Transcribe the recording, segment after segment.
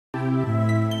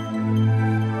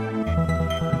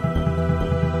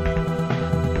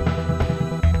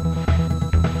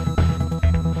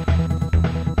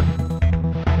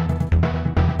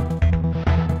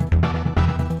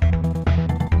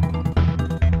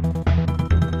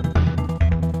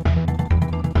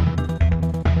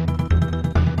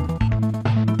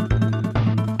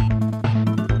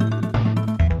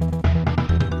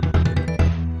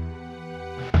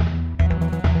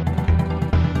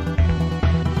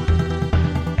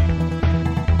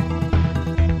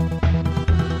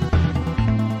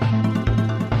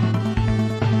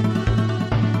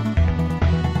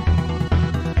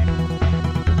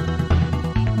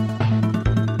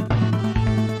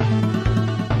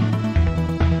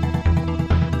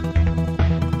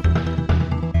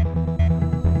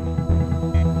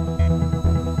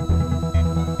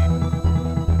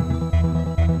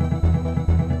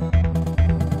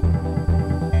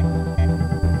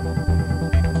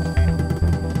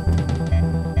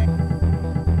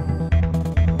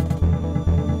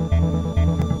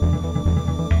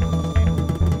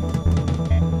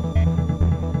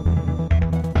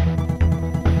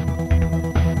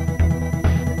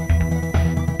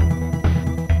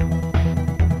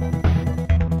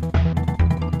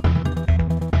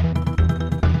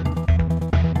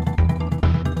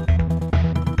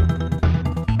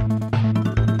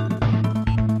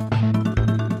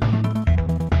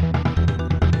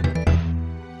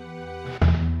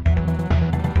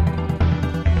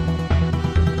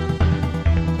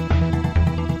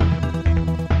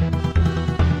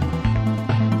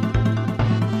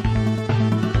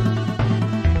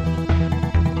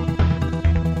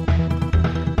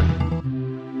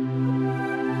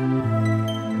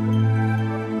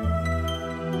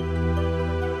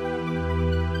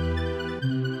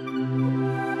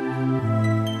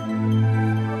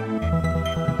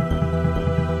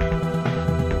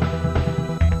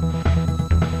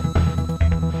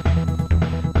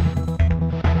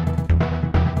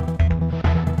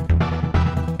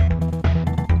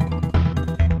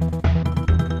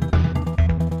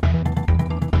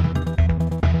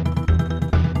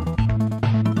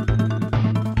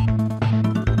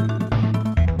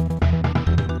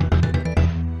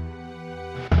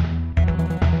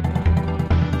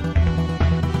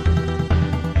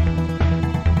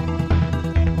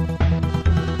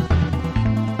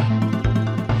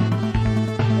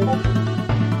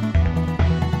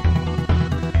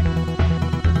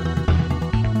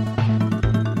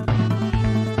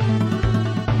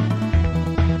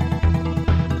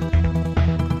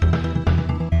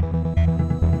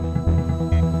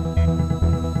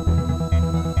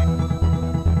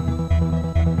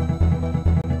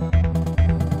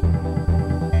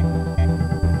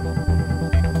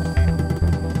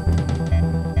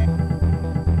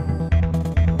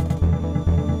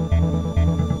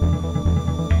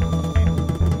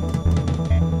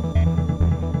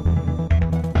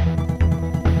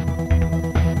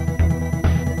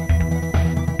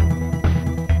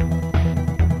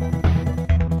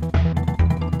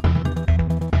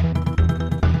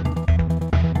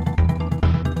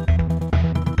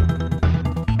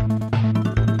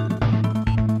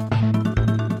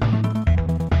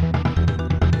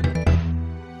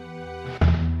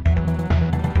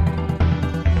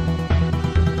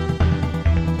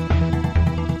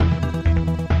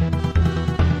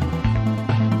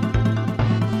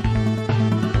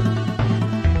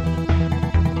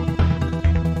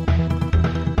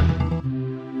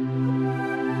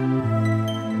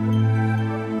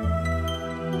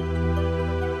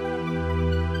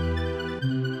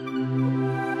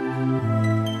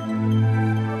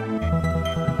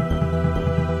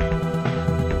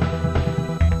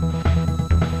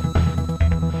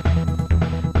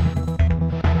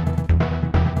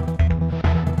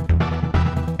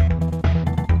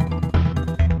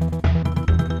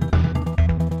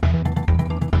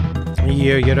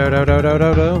Yeah, yeah, da, da, da, da,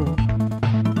 da, da.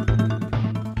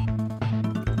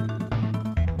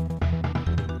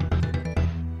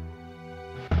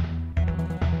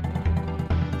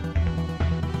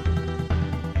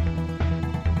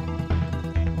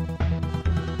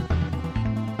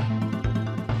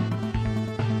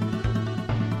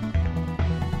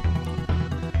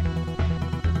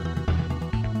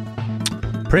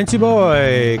 Princey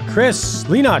Boy, Chris,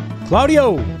 Lenot,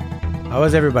 Claudio. How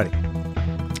is everybody?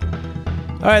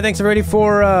 All right, thanks everybody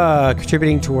for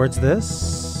contributing towards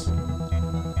this.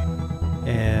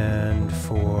 And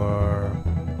for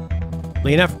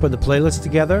Lenot for putting the playlist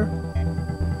together.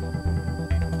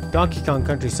 Donkey Kong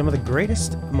Country, some of the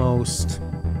greatest, most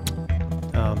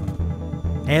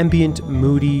ambient,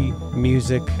 moody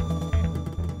music.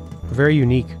 Very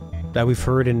unique. That we've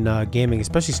heard in gaming,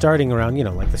 especially starting around, you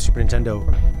know, like the Super Nintendo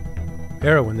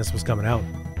era when this was coming out.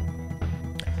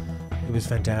 It was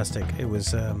fantastic. It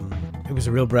was a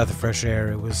real breath of fresh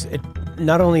air. It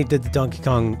not only did the Donkey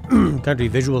Kong Country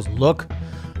visuals look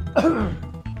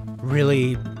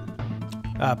really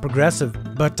progressive,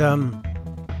 but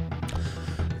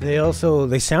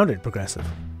they sounded progressive.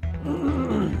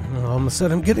 All of a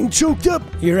sudden, I'm getting choked up.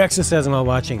 Your Exa says I'm all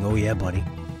watching. Oh yeah, buddy.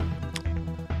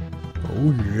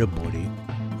 Oh yeah, buddy.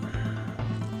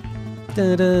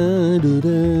 Da, da, da, da.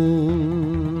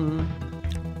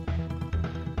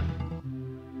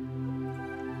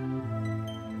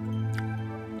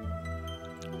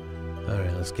 All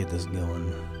right, let's get this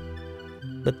going.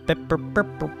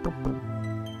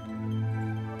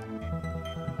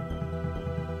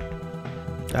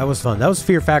 That was fun. That was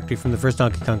Fear Factory from the first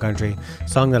Donkey Kong Country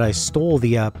song that I stole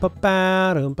the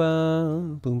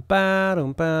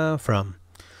from.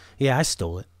 Yeah, I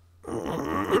stole it.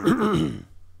 And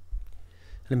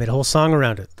I made a whole song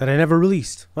around it that I never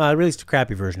released. Well, I released a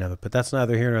crappy version of it, but that's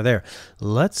neither here nor there.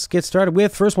 Let's get started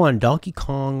with first one, Donkey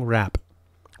Kong Rap,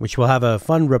 which will have a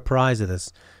fun reprise of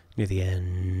this near the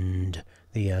end.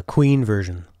 The Queen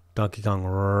version, Donkey Kong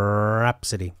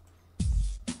Rhapsody.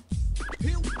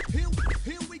 Here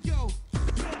we go.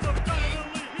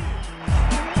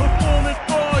 Performance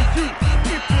for you.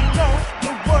 If you know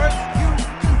the words, you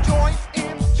can join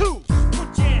in too. Put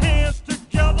your hands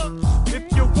together if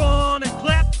you wanna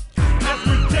clap as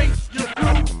we take you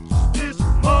through this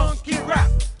monkey rap.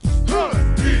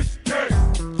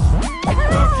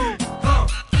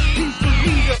 He's the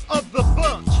leader of the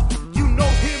bunch. You know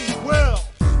him well.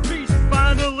 He's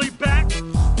finally back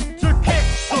to kick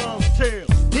some tail.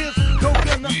 His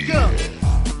coconut gun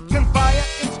can fire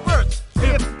in spurts.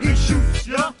 If he shoots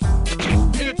ya,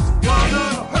 it's gonna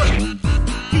hurt.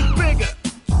 He's bigger,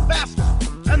 faster,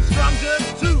 and stronger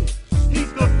too.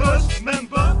 He's the first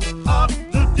member of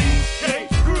the DK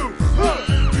crew.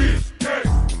 DK,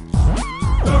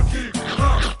 Donkey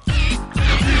Kong,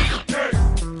 DK,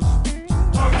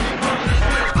 Donkey Kong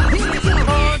is here.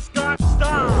 Kong's got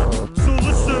style, so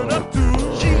listen up, dude.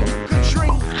 She can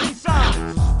shrink in size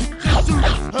to suit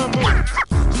her mood.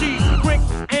 She's quick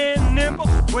and nimble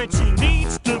when she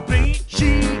needs to be.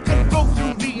 She can go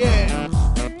through the air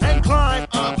and climb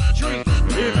up trees.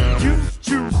 If you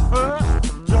choose her,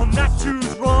 you'll not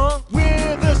choose wrong.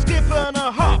 With a skip and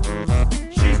a hop,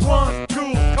 she's one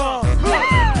cool Kong.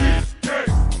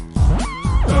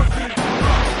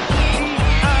 He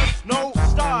has no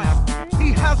style,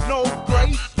 he has no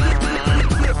grace.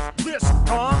 This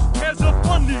Kong has a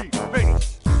funny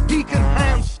face. He can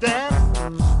handstand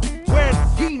when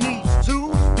he needs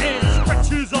to and stretch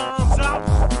his arms out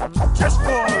just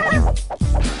for you.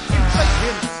 Inflate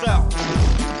himself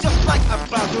just like a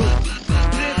baboon.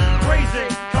 This crazy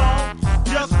Kong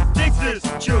just digs his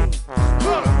tune.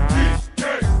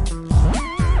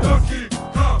 Donkey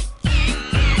Kong,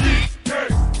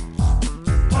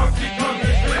 Donkey Kong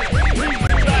is here. He's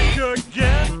back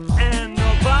again and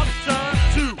about time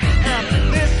too. And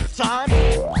this time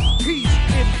he's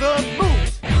in the mood.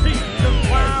 He can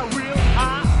fly real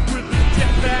high with his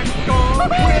jetpack on,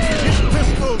 with his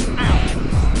pistols out.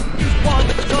 He's one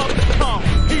tough Kong.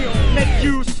 He'll make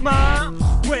you smile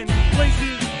when he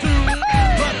places too.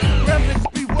 But remnants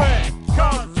beware,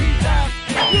 'cause he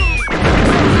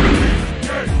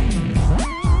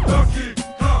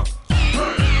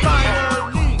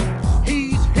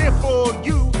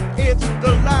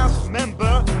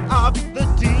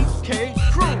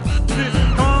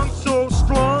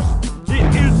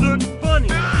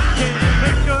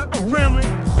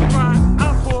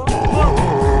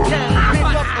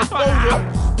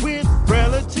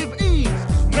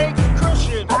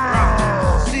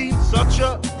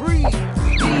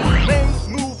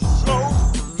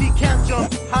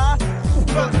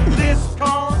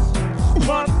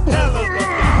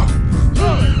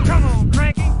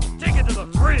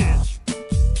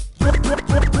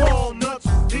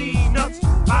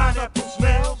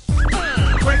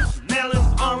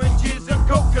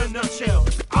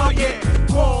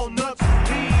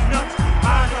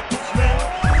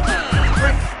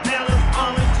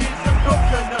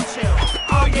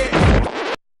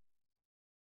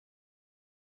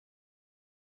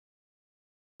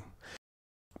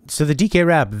So the DK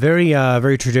rap, very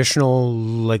very traditional,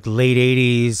 like late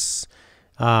 80s.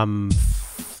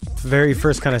 Very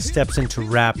first kind of steps into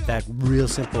rap, that real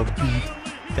simple beat,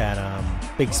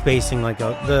 that big spacing, like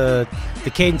the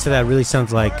cadence of that really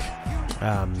sounds like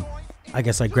I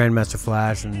guess like Grandmaster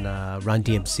Flash and Run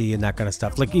DMC and that kind of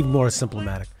stuff, like even more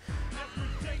symptomatic.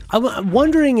 I'm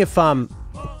wondering if do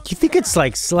you think it's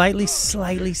like slightly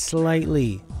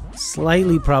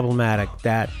problematic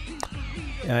that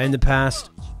in the past,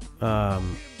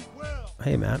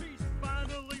 hey Matt,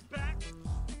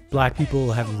 black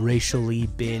people have racially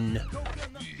been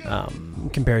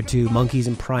compared to monkeys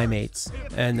and primates,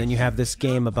 and then you have this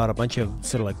game about a bunch of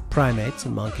sort of like primates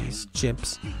and monkeys,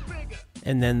 chimps,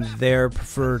 and then their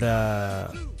preferred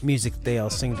music they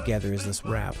all sing together is this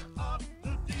rap,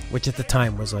 which at the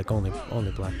time was like only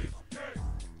black people.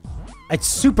 It's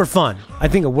super fun. I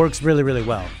think it works really, really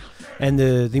well. And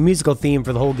the musical theme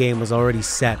for the whole game was already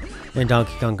set in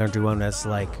Donkey Kong Country 1 as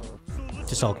like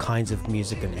just all kinds of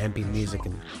music and ambient music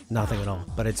and nothing at all.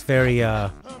 But it's very I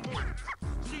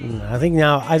think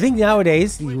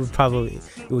nowadays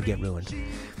it would get ruined.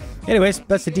 Anyways,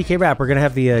 that's the DK rap. We're gonna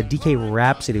have the DK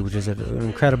Rhapsody, which is an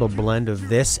incredible blend of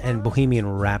this and Bohemian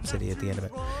Rhapsody at the end of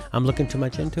it. I'm looking too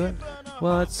much into it.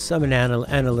 Well, I'm an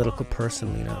analytical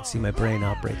person, you know. See, my brain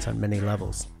operates on many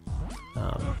levels.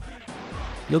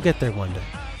 You'll get there one day.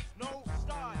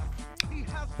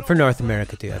 But for North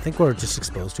America too, I think we're just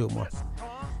exposed to it more.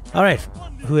 All right,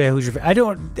 who's your? I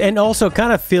don't, and also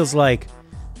kind of feels like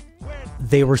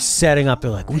they were setting up.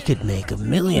 They're like, we could make 1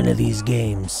 million of these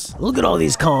games. Look at all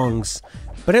these Kongs.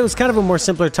 But it was kind of a more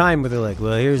simpler time where they're like,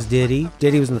 well, here's Diddy.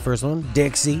 Diddy was in the first one.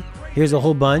 Dixie. Here's a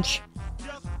whole bunch.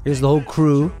 Here's the whole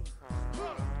crew.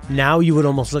 Now you would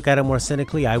almost look at it more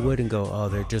cynically. I would and go, oh,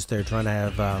 they're trying to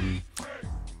have.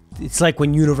 It's like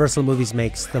when Universal Movies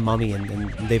makes The Mummy and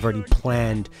they've already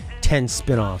planned 10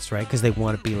 spin-offs, right? Because they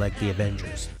want to be like the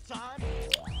Avengers.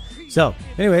 So,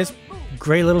 anyways,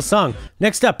 great little song.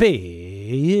 Next up is...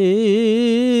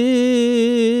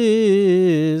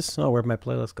 Oh, where'd my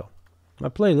playlist go? My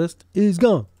playlist is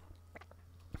gone.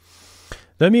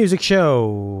 The Music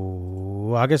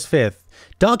Show, August 5th.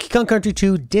 Donkey Kong Country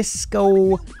 2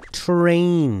 Disco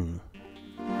Train.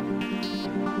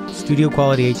 Studio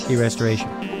quality HD restoration.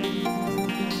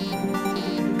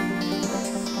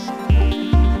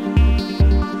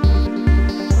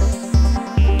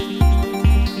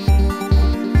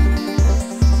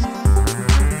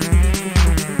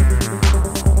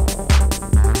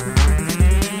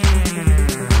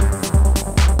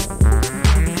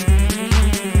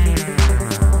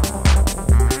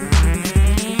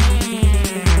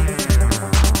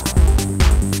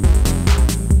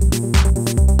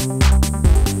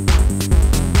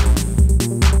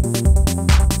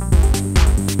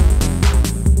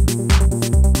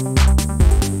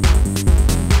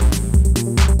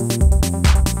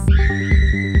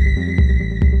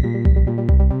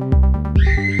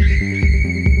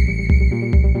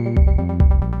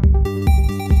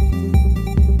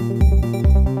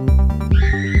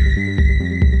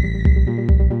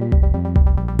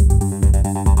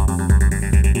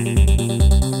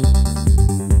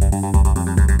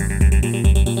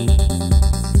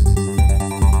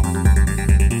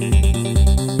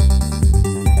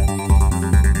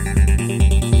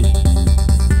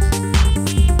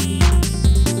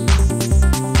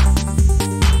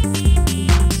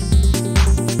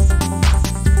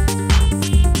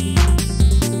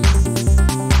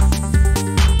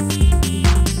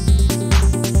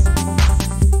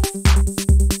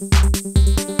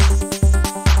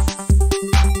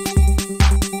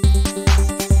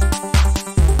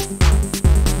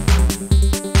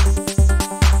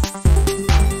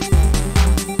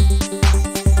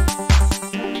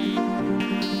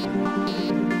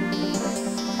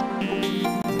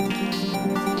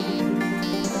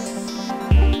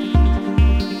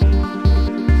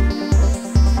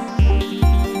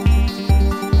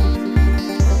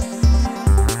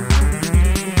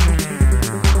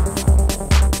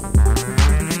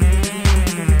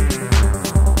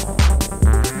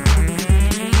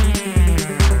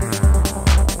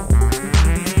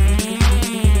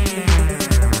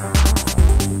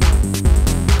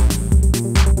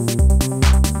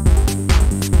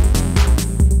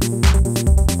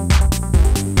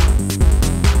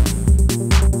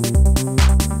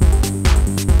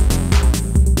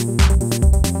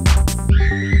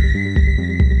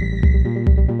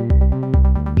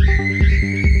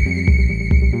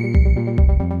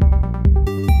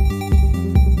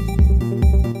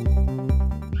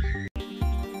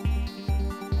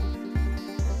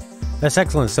 That's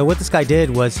excellent. So what this guy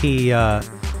did was he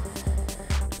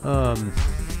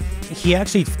he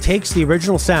actually takes the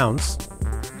original sounds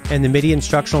and the MIDI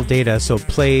instructional data, so it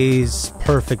plays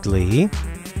perfectly.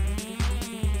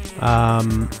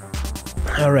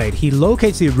 Alright, he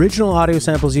locates the original audio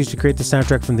samples used to create the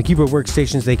soundtrack from the keyboard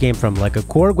workstations they came from, like a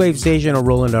Korg Wave Station or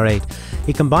Roland R8.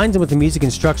 He combines them with the music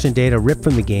instruction data ripped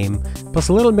from the game, plus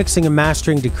a little mixing and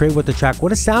mastering to create what the track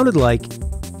would have sounded like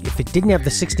if it didn't have the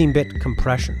 16-bit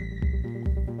compression.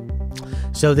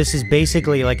 So this is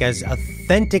basically like as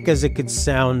authentic as it could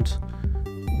sound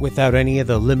without any of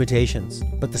the limitations,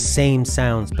 but the same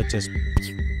sounds, but just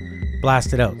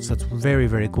blast it out. So it's very,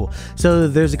 very cool. So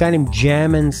there's a guy named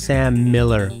Jammin' Sam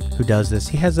Miller who does this.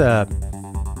 He has a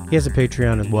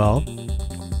Patreon as well.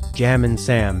 Jammin'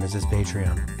 Sam is his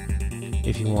Patreon,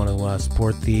 if you want to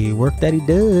support the work that he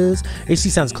does.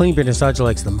 HD sounds clean, but nostalgia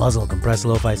likes the muzzle compressed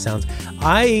lo-fi sounds.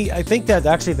 I think that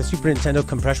actually the Super Nintendo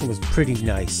compression was pretty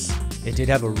nice. It did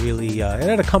have a really it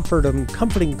had a comforting,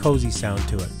 cozy sound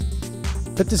to it.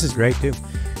 But this is great too.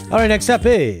 All right, next up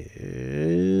is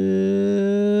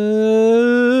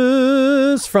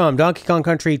from Donkey Kong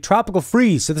Country Tropical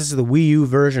Freeze. So this is the Wii U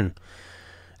version.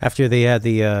 After they had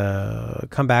the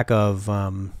comeback of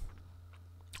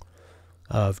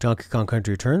Donkey Kong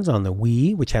Country Returns on the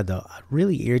Wii, which had the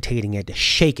really irritating, you had to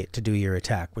shake it to do your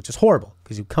attack, which is horrible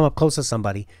because you come up close to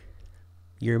somebody,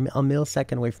 you're a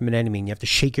millisecond away from an enemy, and you have to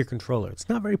shake your controller. It's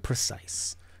not very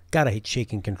precise. God, I hate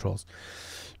shaking controls.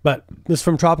 But this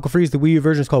from Tropical Freeze, the Wii U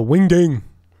version is called Wing Ding,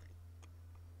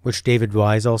 which David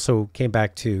Wise also came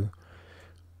back to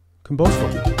compose for.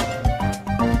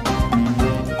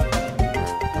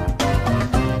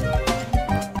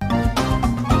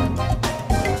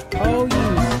 Oh,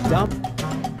 you dumb.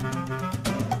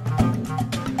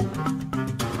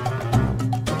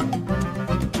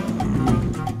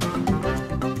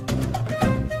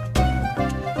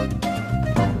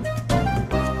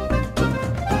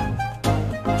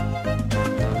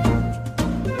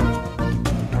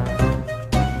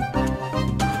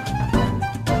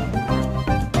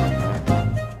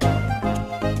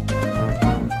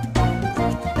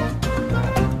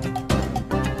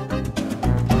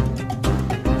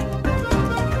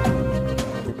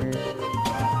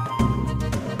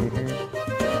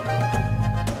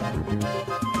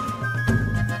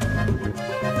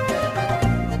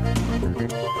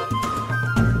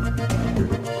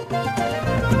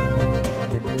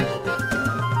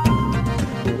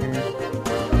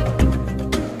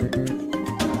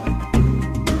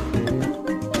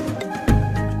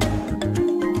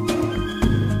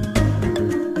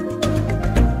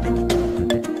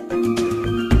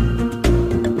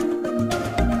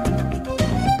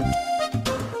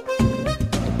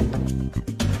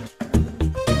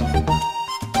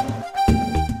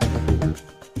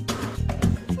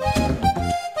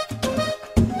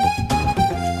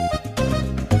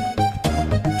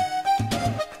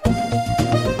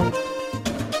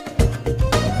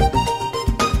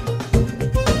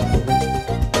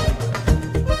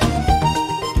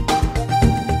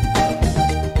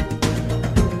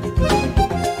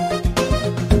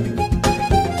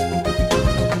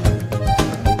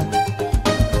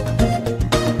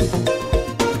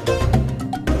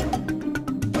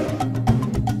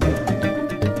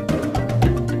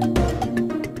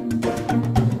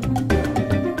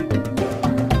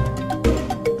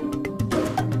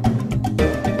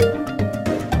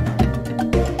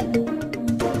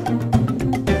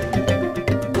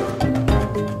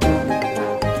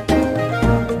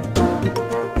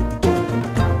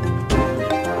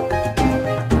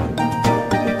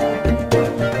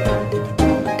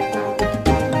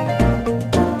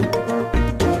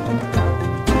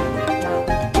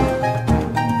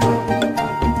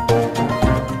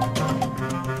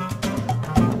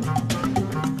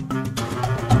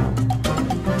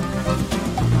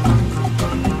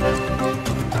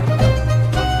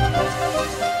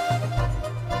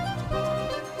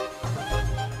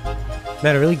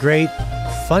 Man, a really great,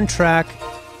 fun track.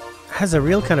 Has a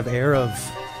real kind of air of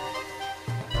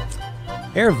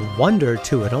wonder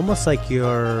to it, almost like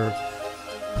you're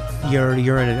in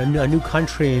a new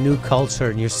country, a new culture,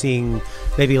 and you're seeing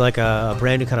maybe like a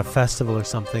brand new kind of festival or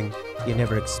something you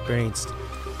never experienced.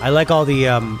 I like all the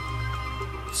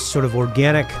sort of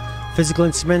organic physical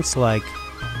instruments, like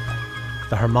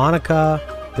the harmonica.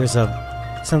 There's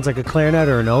sounds like a clarinet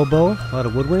or an oboe, a lot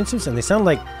of woodwind instruments, and they sound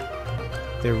like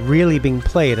they're really being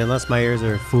played, unless my ears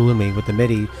are fooling me with the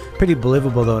MIDI. Pretty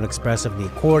believable though and expressive. The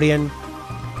accordion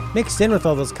mixed in with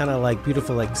all those kind of like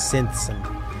beautiful like synths and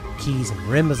keys and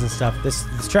marimbas and stuff. This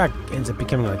track ends up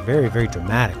becoming like very, very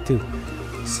dramatic too.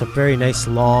 It's a very nice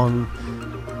long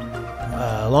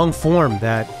form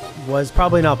that was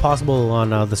probably not possible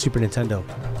on the Super Nintendo.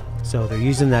 So they're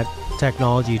using that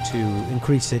technology to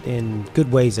increase it in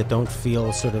good ways that don't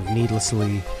feel sort of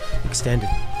needlessly extended.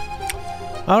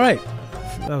 All right.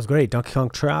 That was great. Donkey Kong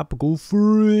Tropical Freeze.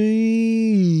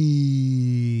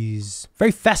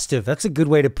 Very festive. That's a good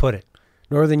way to put it.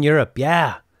 Northern Europe.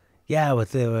 Yeah. Yeah,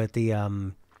 with that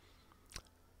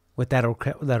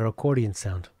accordion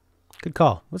sound. Good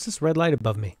call. What's this red light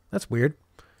above me? That's weird.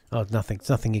 Oh, nothing. It's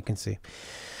nothing you can see.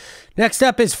 Next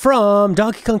up is from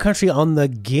Donkey Kong Country on the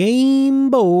Game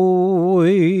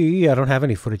Boy. I don't have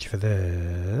any footage for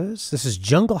this. This is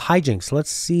Jungle Hijinks. Let's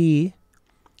see.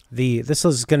 This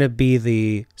is going to be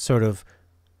the sort of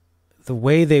the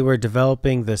way they were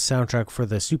developing the soundtrack for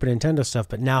the Super Nintendo stuff,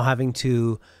 but now having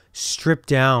to strip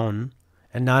down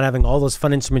and not having all those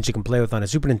fun instruments you can play with on a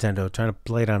Super Nintendo, trying to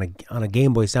play it on a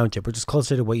Game Boy sound chip, which is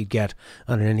closer to what you get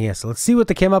on an NES. So let's see what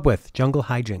they came up with. Jungle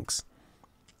Hijinks.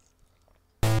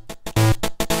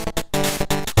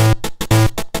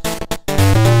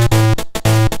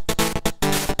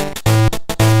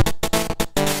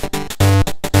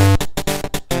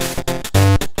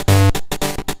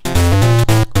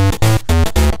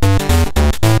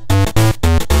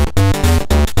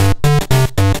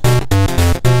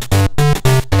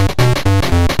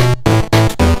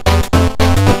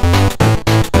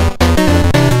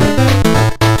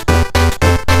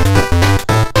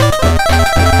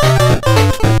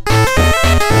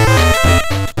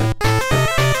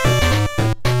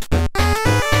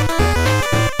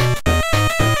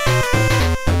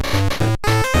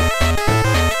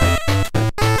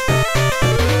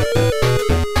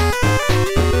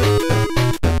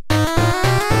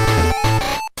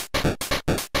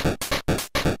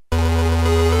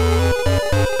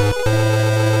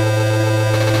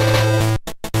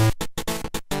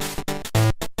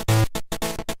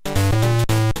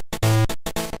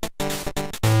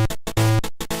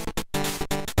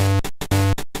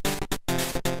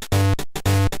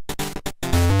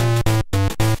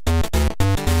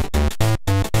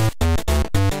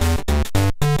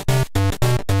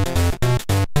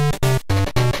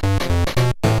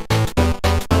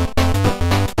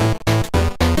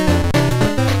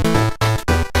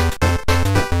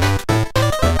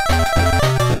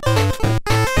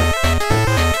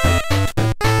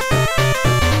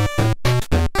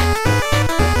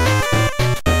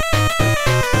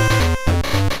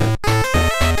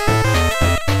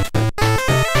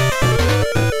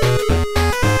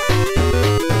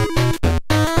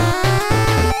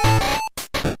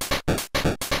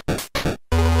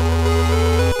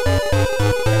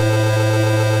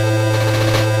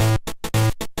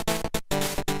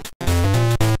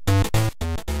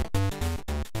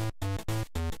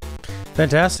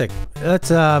 Fantastic. That's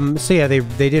so yeah,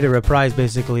 they did a reprise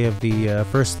basically of the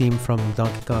first theme from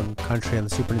Donkey Kong Country on the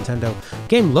Super Nintendo.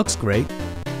 Game looks great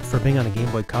for being on a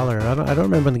Game Boy Color. I don't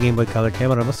remember when the Game Boy Color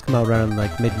came out. It must come out around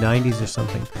like mid '90s or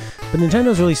something. But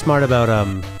Nintendo's really smart about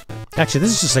actually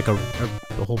this is just like a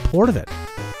whole port of it.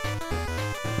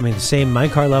 I mean, the same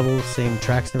minecart level, same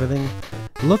tracks and everything.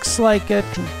 Looks like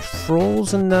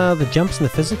controls and the jumps and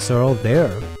the physics are all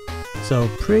there. So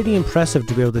pretty impressive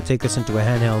to be able to take this into a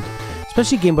handheld.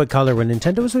 Especially Game Boy Color, when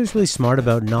Nintendo was always really smart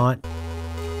about not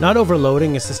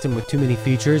overloading a system with too many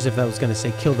features if that was going to,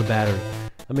 say, kill the battery.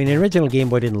 I mean, the original Game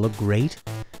Boy didn't look great,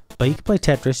 but you could play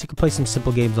Tetris, you could play some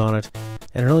simple games on it,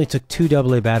 and it only took 2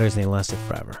 AA batteries and they lasted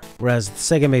forever. Whereas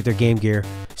Sega made their Game Gear,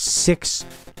 6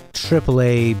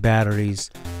 AAA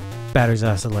batteries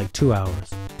lasted like 2 hours.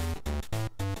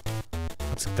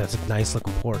 That's a nice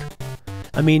looking port.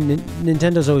 I mean,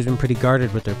 Nintendo's always been pretty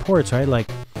guarded with their ports, right? Like,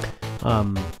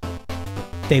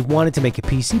 they wanted to make a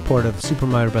PC port of Super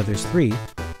Mario Bros. 3,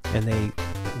 and they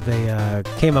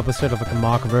came up with sort of like a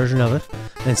mock version of it,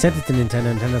 and sent it to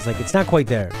Nintendo. Nintendo's like, it's not quite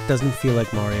there. It doesn't feel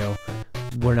like Mario.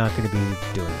 We're not going to be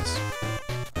doing this.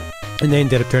 And they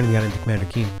ended up turning that into Commander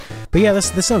Keen. But yeah,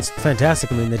 this sounds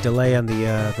fantastic. I mean, the delay on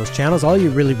the those channels, all you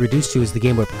really reduce to is the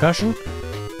Game Boy percussion,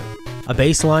 a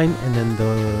bass line, and then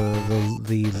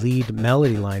the lead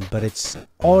melody line. But it's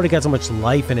already got so much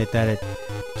life in it that it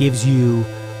gives you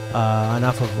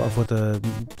enough of what the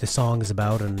song is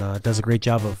about, and does a great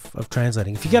job of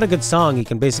translating. If you got a good song, you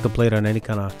can basically play it on any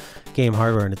kind of game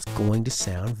hardware, and it's going to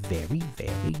sound very,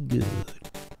 very good.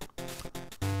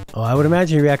 Oh, I would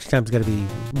imagine your reaction time is going to be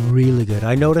really good.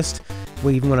 I noticed,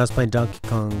 even when I was playing Donkey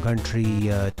Kong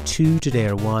Country 2 today,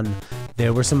 or 1,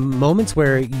 there were some moments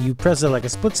where you press it like a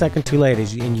split second too late,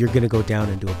 and you're going to go down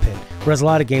into a pit. Whereas a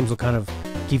lot of games will kind of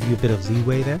give you a bit of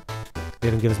leeway there. They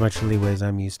don't give as much leeway as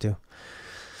I'm used to.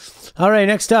 Alright,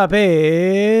 next up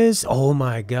is... Oh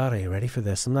my god, are you ready for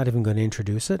this? I'm not even going to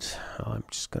introduce it. I'm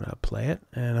just going to play it,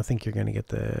 and I think you're going to get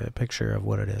the picture of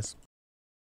what it is.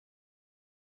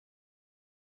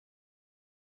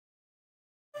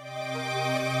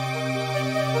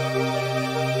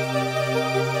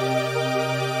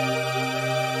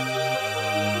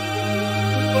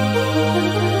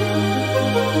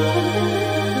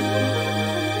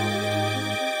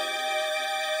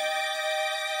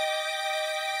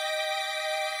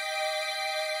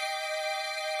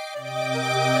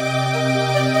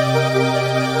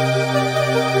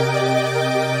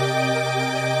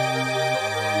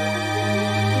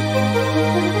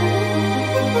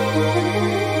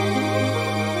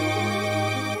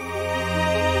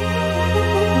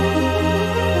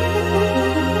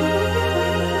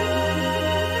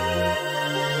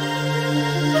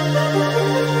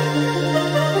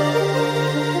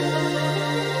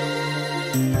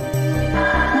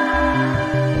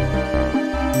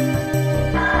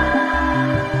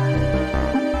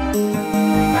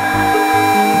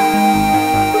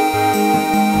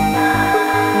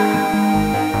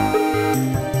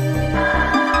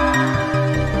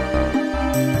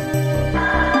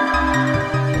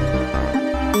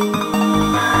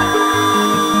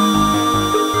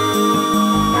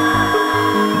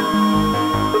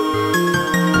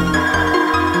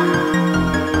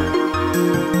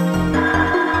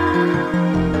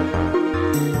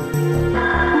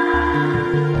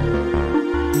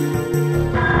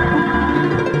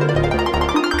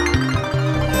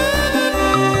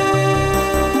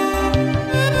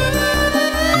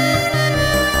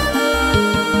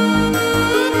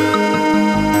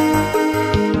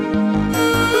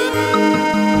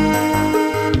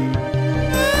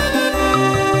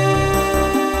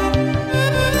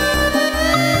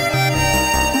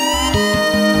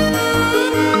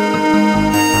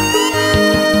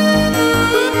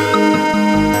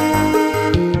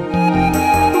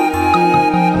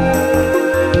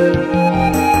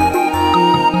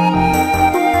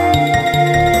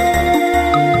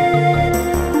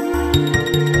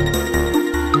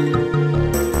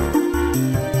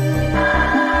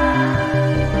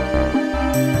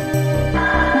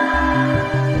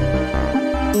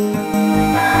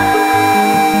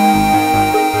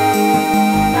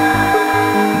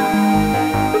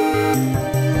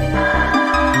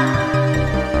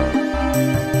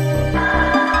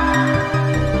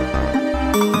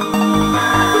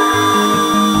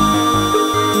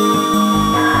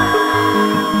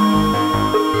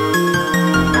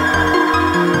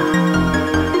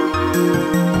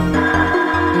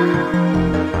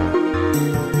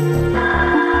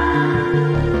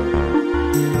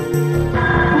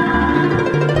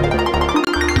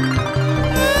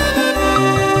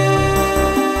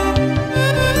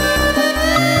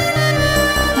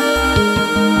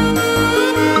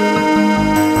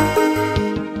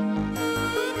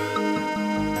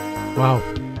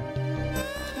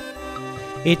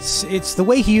 It's the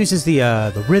way he uses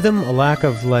the rhythm, a lack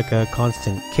of like a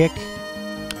constant kick,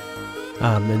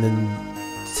 and then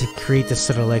to create this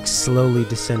sort of like slowly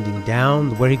descending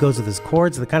down, where he goes with his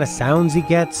chords, the kind of sounds he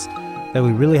gets that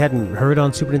we really hadn't heard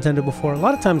on Super Nintendo before. A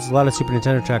lot of times, a lot of Super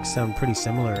Nintendo tracks sound pretty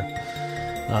similar.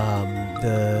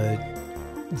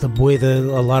 The way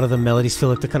a lot of the melodies feel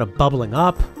like they're kind of bubbling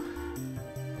up.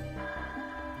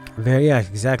 Very, yeah,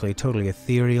 exactly, totally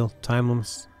ethereal,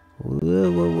 timeless.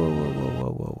 Whoa, whoa, whoa, whoa,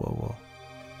 whoa, whoa, whoa, whoa.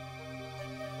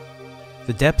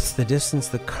 The depths, the distance,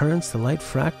 the currents, the light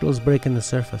fractals breaking the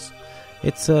surface.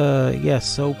 It's, yeah,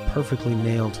 so perfectly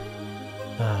nailed.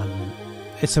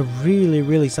 It's a really,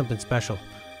 really something special.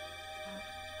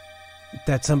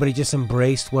 That somebody just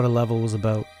embraced what a level was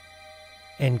about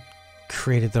and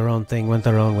created their own thing, went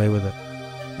their own way with it.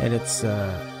 And it's, you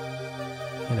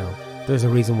know, there's a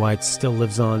reason why it still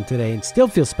lives on today and still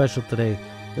feels special today.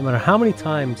 No matter how many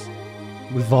times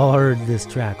we've all heard this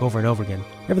track over and over again,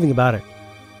 everything about it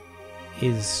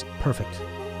is perfect.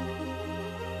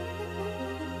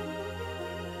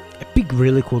 It'd be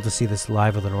really cool to see this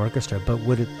live with an orchestra, but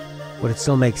would it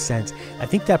still make sense? I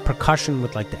think that percussion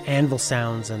with like the anvil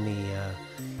sounds and the,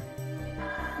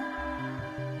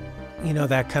 you know,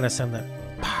 that kind of sound, that,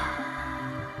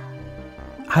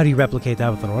 how do you replicate that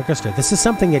with an orchestra? This is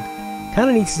something that kind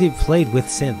of needs to be played with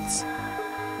synths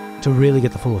to really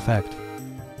get the full effect.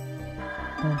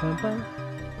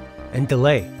 And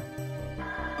delay.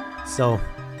 So,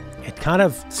 it kind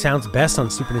of sounds best on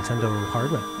Super Nintendo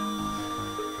hardware.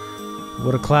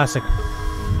 What a classic.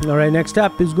 Alright, next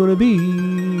up is going to be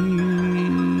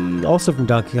also from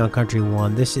Donkey Kong Country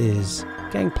 1. This is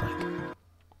Gangplank.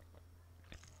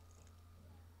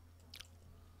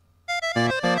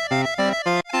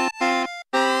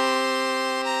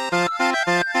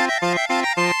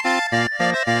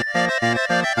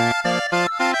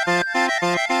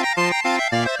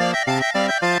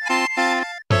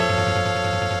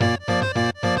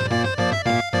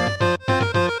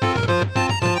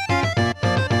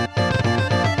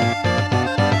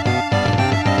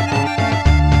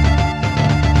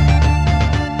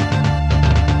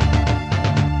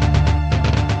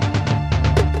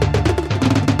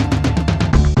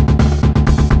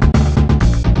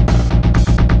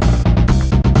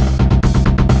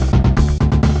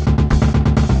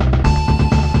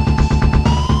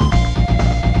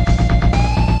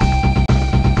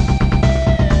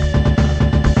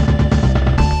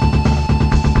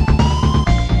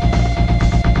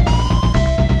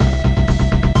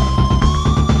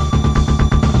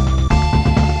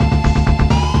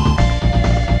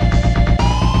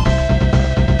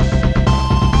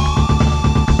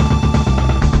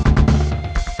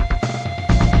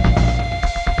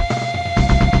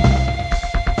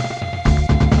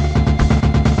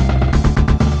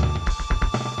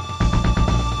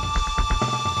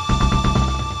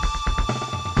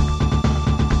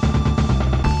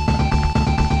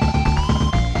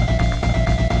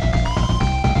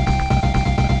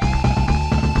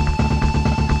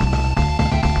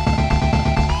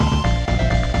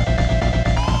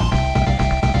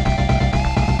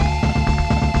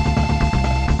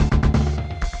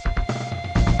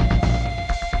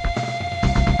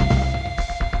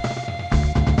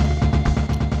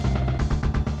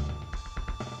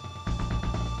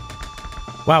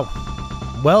 Wow.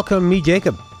 Welcome me,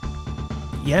 Jacob.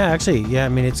 Yeah, actually, yeah, I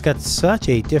mean, it's got such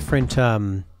a different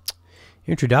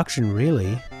introduction,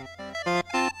 really.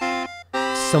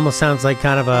 This almost sounds like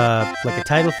kind of a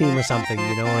title theme or something,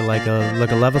 you know, or like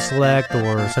a level select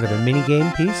or sort of a mini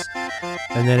game piece.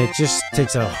 And then it just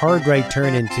takes a hard right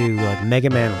turn into like Mega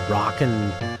Man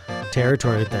rockin'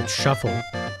 territory with that shuffle.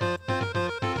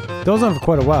 Goes on for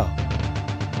quite a while.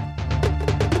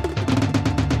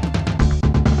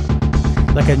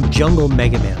 Like a jungle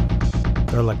Mega Man.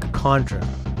 Or like a Contra.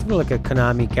 It's more like a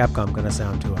Konami Capcom kind of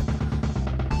sound to it.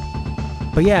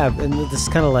 But yeah, and this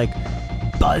kind of like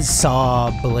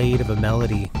buzzsaw blade of a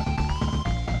melody.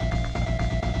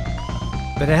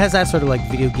 But it has that sort of like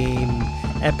video game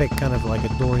epic kind of like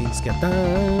a Dorian skip.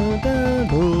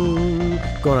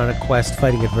 Going on a quest,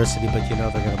 fighting adversity, but you know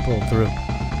they're gonna pull through.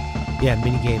 Yeah,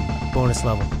 minigame, bonus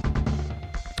level.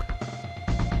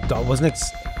 I wasn't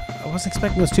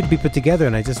expecting those two to be put together,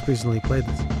 and I just recently played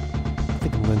this. I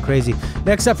think I'm going crazy.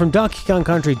 Next up from Donkey Kong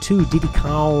Country 2, Diddy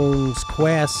Kong's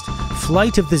Quest,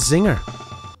 Flight of the Zinger.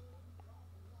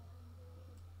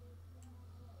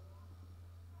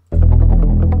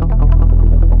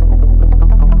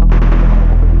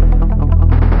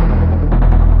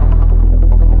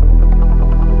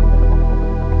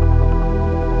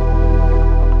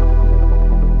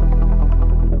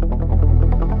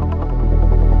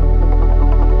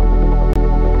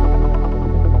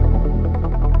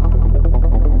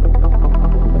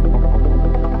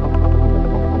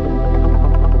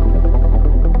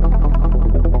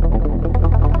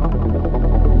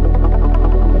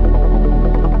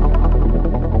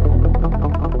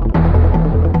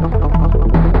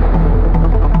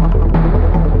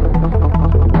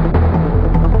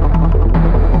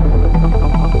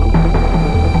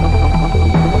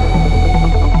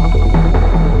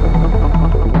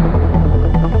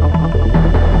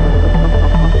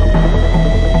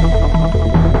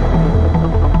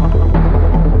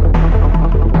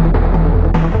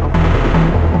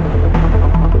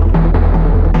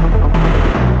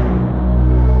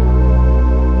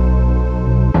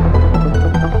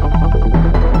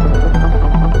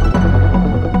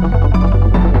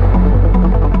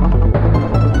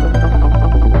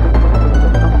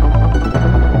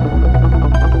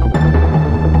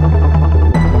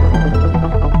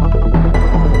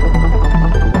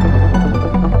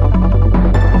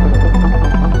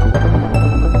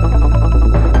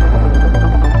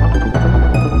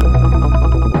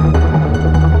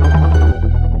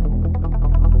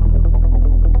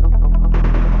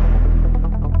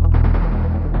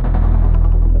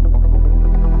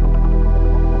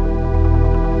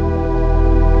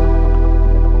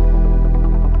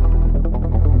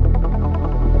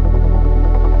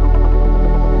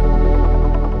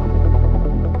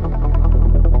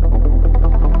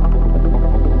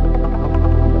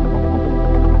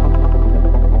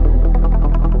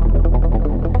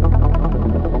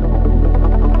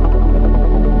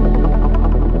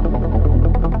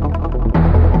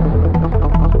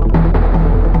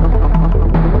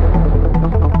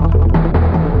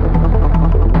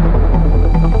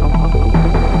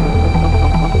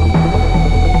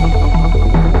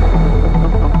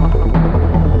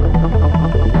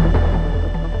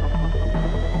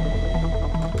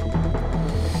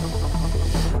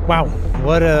 Wow,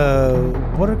 what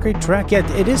a great track. Yeah,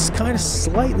 it is kind of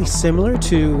slightly similar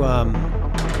to the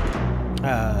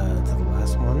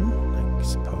last one, I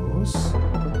suppose.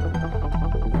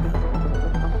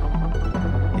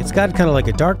 It's got kind of like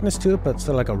a darkness to it, but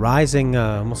sort of like a rising,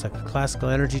 almost like a classical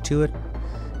energy to it.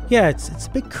 Yeah, it's a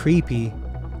bit creepy.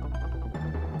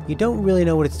 You don't really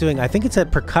know what it's doing. I think it's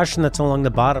that percussion that's along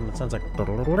the bottom. It sounds like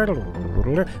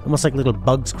almost like little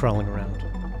bugs crawling around.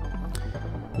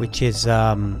 Which is,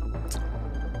 yeah,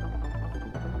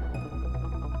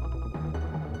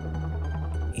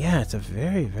 it's a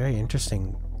very, very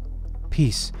interesting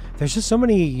piece. There's just so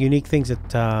many unique things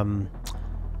that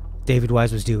David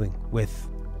Wise was doing with,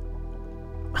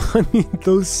 I mean,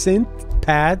 those synth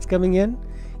pads coming in.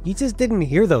 You just didn't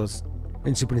hear those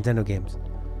in Super Nintendo games.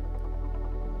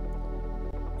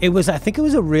 It was, I think it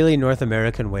was a really North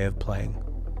American way of playing.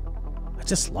 I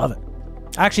just love it.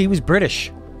 Actually, he was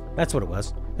British. That's what it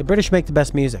was. The British make the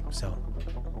best music, so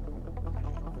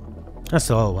that's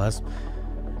all it was.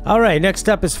 Alright, next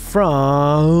up is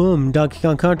from Donkey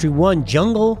Kong Country 1,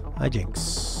 Jungle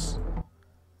Hijinks.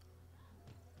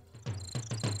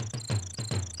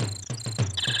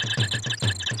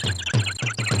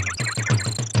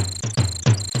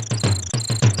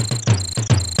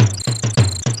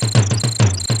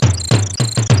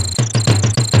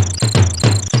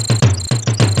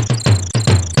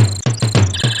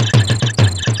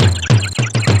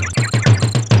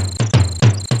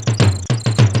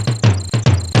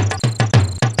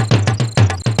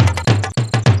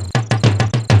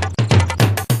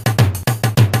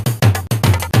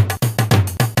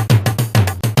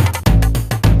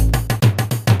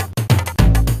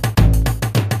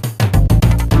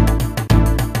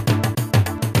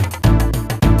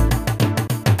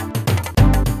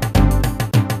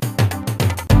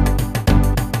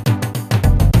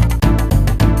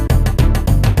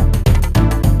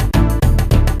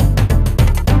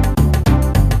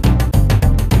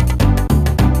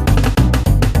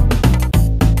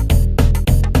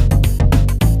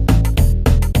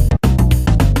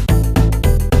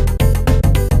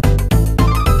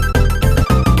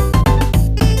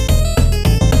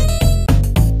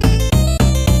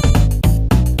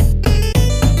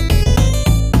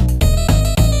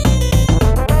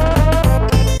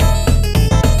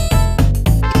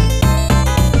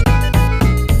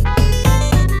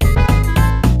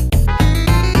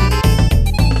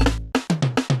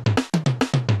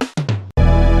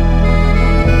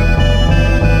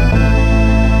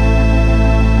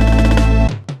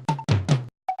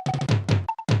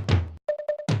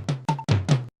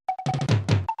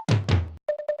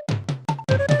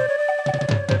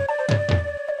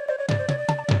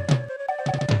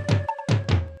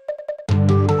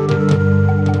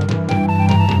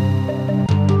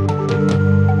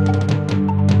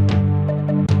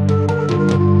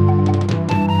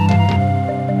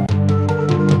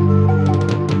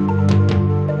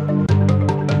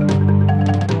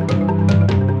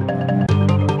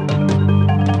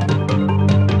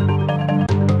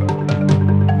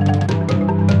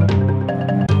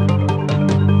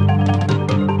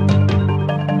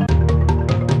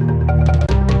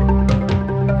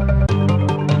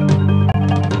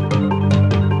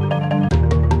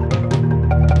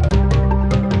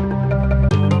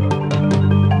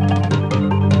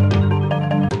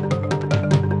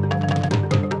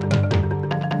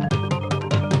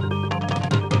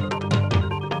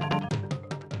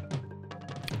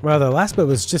 Well, the last bit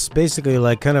was just basically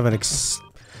like kind of an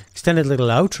extended little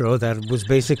outro that was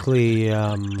basically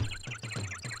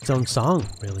its own song,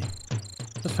 really.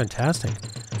 That's fantastic.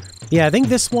 Yeah, I think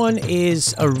this one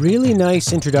is a really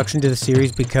nice introduction to the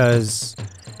series because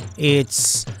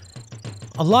it's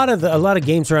a lot of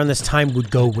games around this time would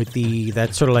go with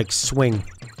that sort of like swing,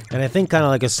 and I think kind of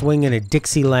like a swing in a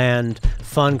Dixieland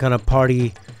fun kind of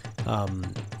party,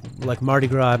 like Mardi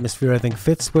Gras atmosphere. I think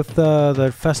fits with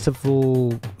the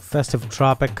festive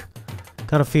tropic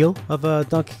kind of feel of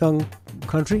Donkey Kong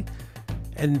Country.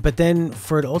 But then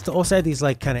for it also had these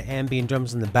like kind of ambient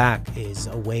drums in the back is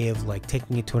a way of like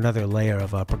taking it to another layer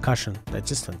of percussion. That's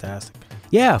just fantastic.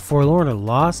 Yeah, Forlorn or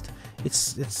Lost.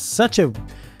 It's such a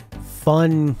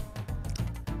fun,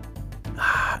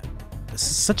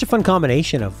 such a fun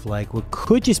combination of like what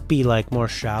could just be like more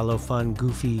shallow, fun,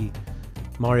 goofy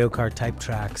Mario Kart type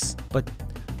tracks, but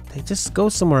they just go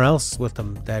somewhere else with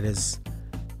them. There's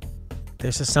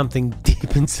just something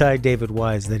deep inside David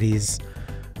Wise that he's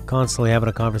constantly having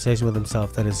a conversation with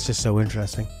himself that is just so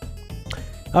interesting.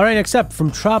 All right, next up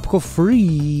from Tropical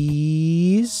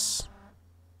Freeze.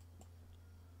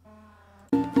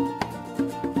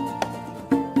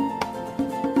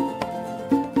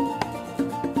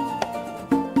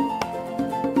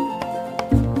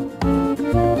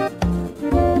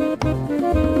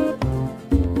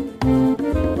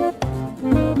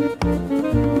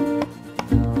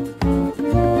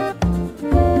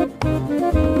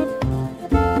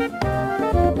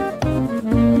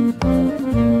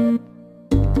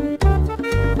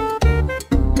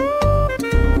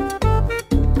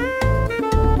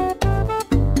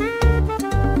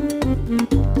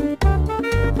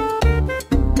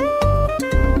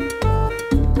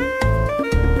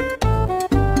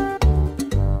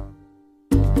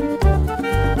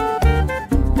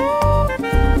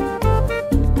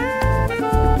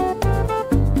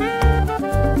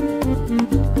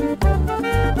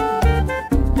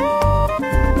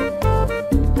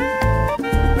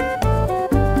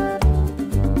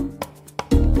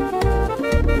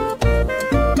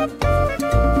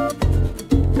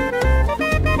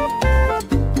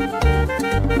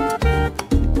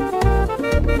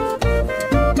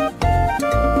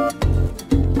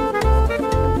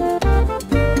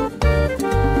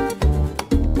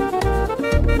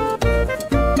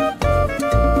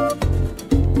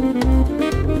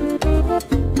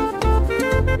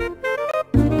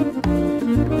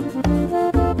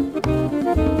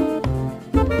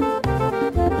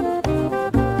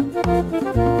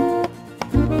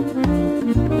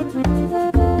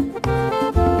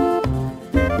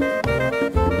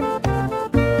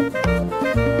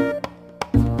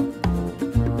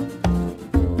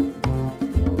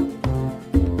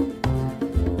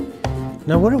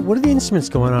 Now, what are the instruments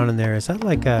going on in there? Is that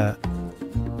like a...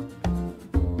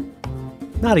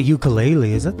 Not a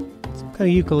ukulele, is it? Some kind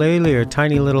of ukulele or a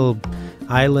tiny little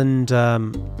island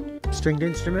stringed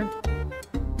instrument?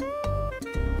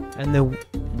 And the...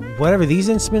 Whatever these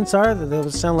instruments are, they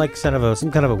sound like some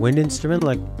kind of a wind instrument,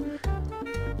 like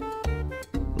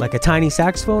a tiny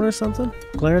saxophone or something?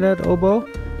 Clarinet, oboe?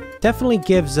 Definitely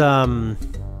gives a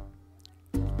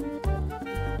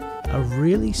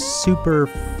really super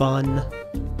fun,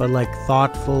 but like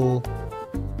thoughtful,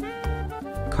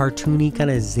 cartoony, kind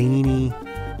of zany,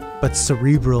 but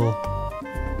cerebral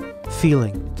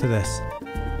feeling to this.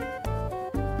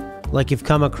 Like you've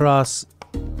come across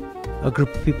a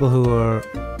group of people who are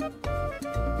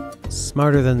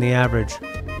smarter than the average,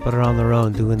 but are on their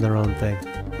own, doing their own thing.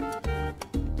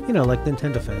 You know, like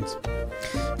Nintendo fans.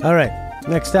 Alright,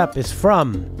 next up is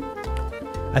from,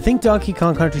 I think, Donkey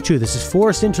Kong Country 2. This is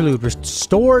Forest Interlude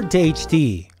Restored to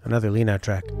HD. Another lean out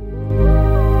track.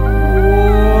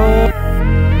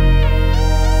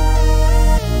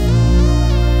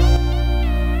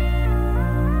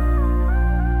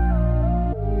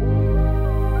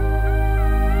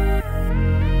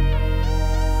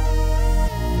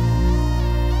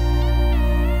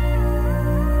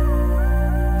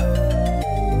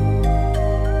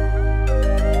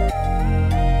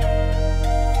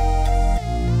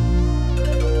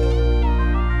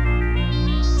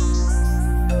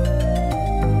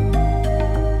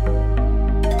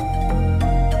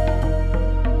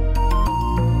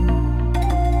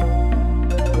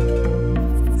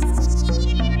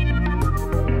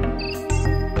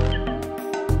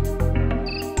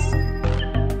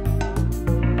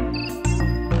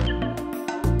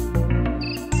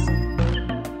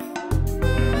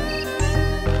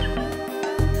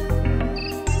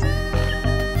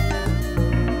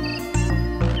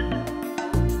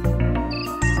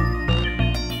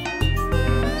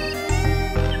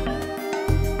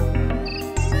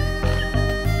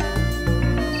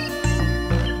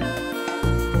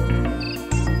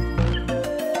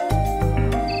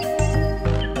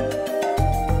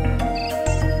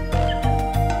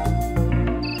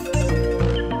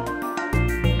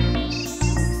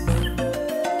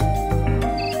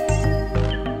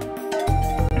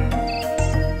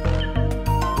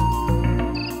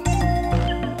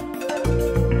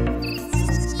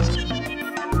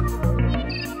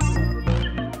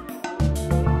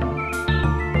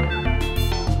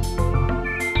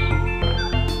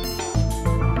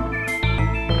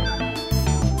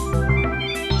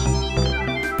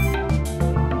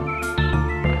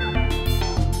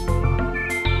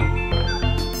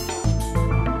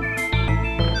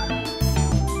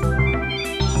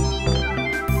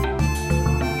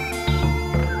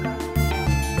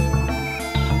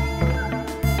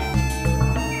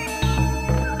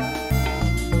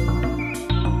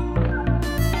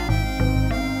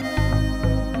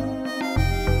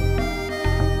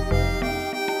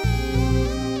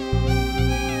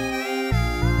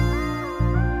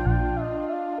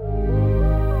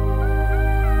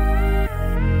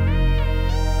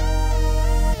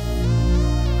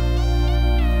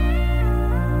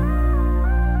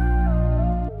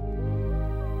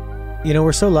 You know,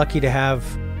 we're so lucky to have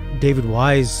David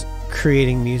Wise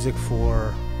creating music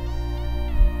for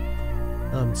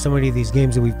so many of these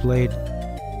games that we've played.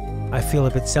 I feel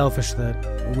a bit selfish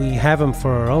that we have him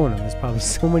for our own, and there's probably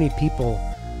so many people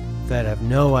that have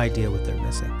no idea what they're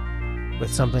missing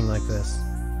with something like this.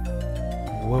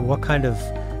 What kind of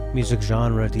music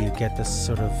genre do you get this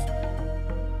sort of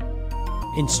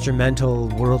instrumental,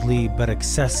 worldly, but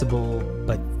accessible,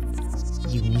 but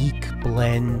unique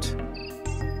blend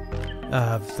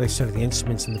of the sort of the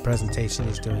instruments and the presentation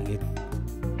he's doing?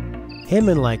 Him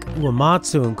and like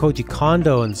Uematsu and Koji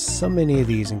Kondo and so many of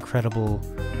these incredible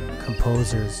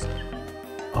composers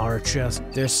are just,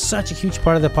 they're such a huge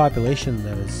part of the population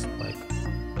that is like,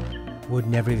 would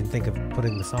never even think of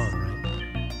putting this on, right?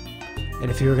 And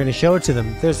if you were going to show it to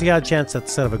them, there's the odd chance that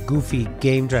sort of a goofy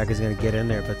game track is going to get in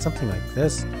there, but something like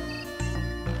this,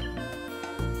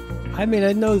 I mean,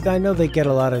 I know they get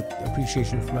a lot of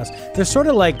appreciation from us. They're sort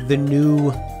of like they're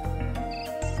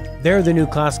the new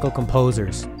classical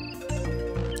composers.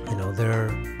 You know,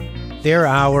 they're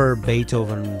our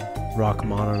Beethoven,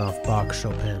 Rachmaninoff, Bach,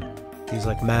 Chopin. These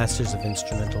like masters of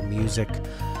instrumental music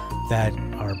that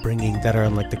are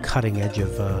on like the cutting edge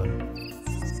of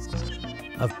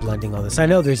blending all this. I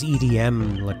know there's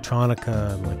EDM,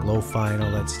 electronica, and like lo-fi and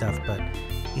all that stuff, but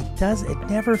it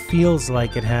never feels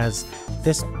like it has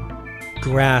this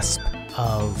grasp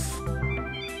of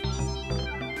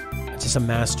just a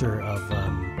master of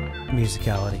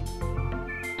musicality.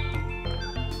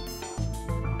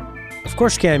 Of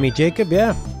course you can, meet Jacob,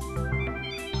 yeah.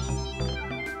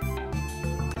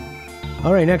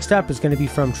 Alright, next up is going to be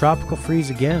from Tropical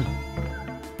Freeze again.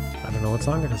 I don't know what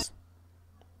song it is.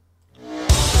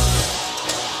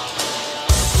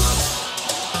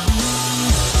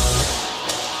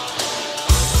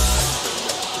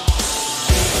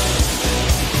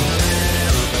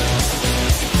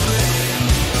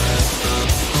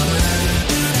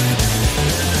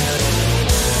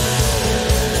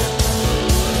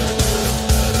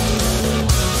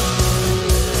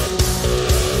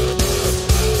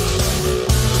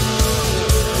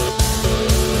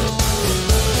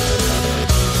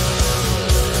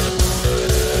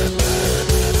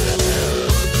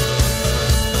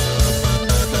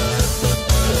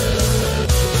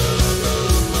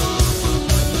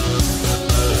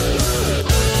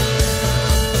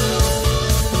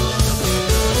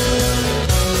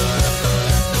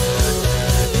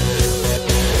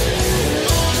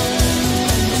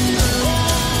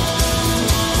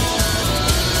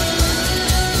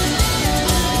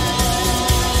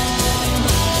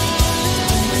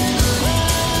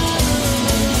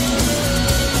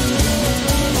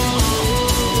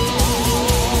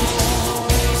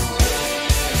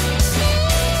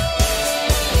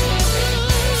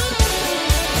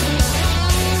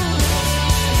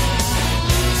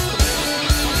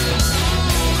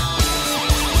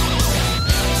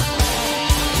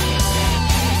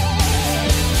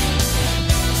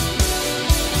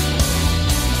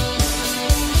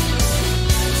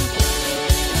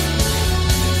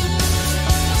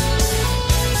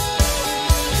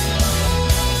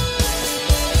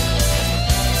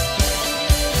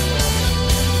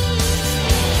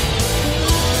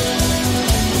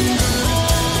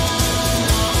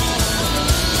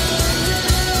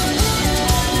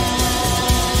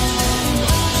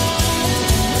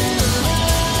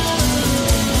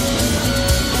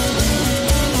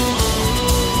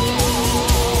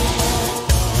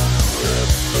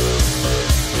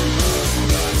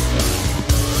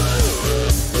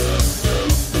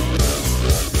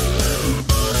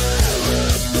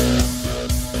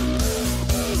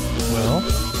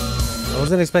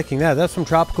 Wasn't expecting that. That's from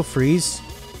Tropical Freeze,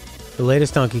 the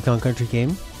latest Donkey Kong Country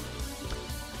game.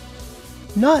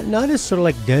 Not as sort of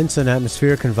like dense and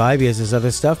atmospheric and vibey as his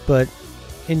other stuff, but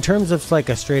in terms of like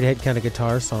a straight ahead kind of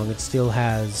guitar song, it still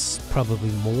has probably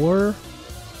more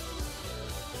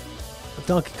of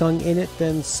Donkey Kong in it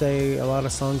than say a lot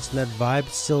of songs in that vibe.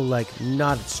 It's still like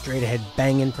not straight ahead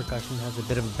banging percussion, has a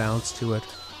bit of a bounce to it.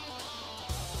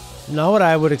 Not what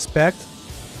I would expect,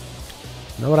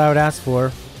 not what I would ask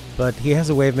for, but he has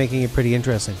a way of making it pretty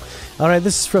interesting. Alright,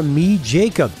 this is from me,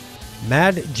 Jacob.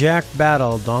 Mad Jack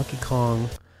Battle, Donkey Kong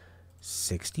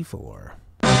 64.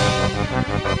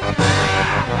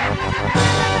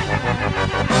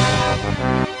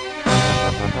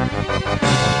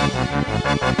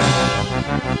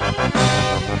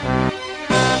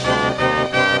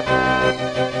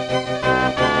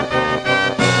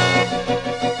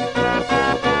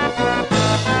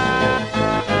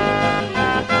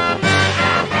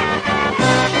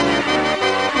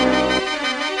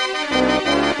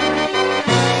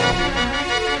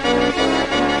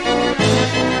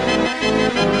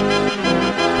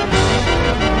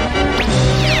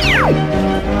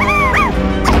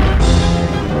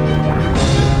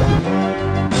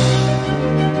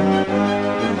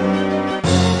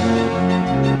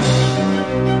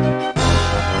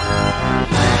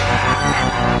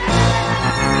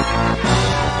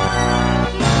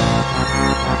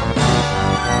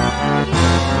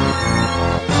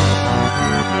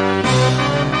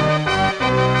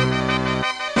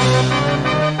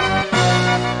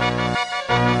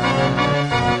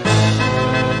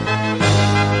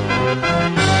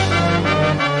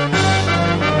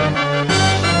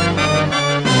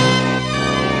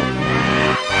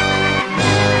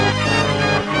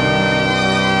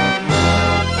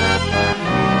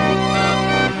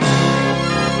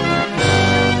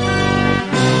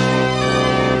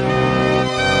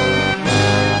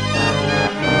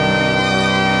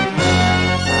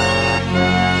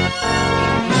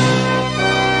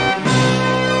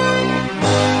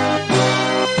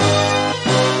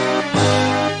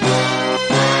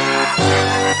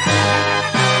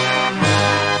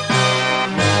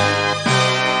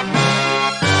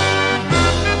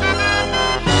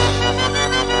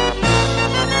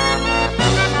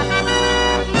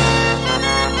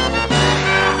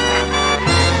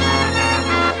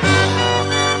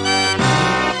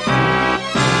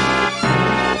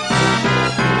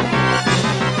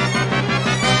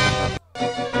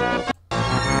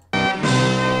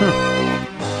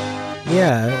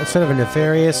 Yeah, sort of a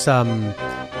nefarious, sort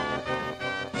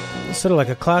of like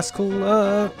a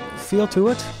classical feel to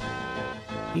it.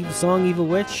 Evil song, evil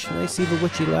witch, nice evil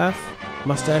witchy laugh,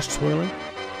 mustache twirling.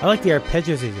 I like the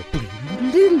arpeggios. I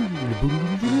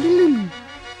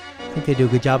think they do a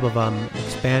good job of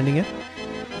expanding it.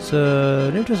 It's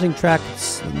an interesting track.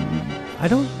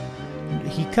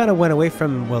 He kind of went away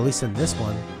from, well, at least in this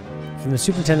one, from the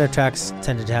Super Nintendo tracks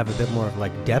tended to have a bit more of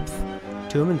like depth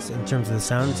to him in terms of the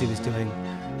sounds he was doing.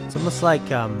 It's almost like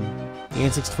the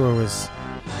N64 was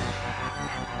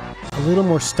a little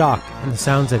more stock in the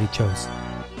sounds that he chose.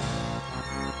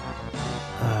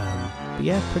 But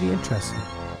yeah, pretty interesting.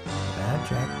 Bad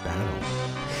Jack Battle.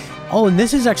 Oh, and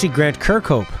this is actually Grant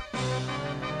Kirkhope.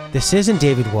 This isn't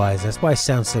David Wise. That's why it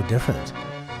sounds so different.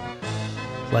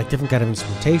 Like different kind of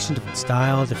instrumentation, different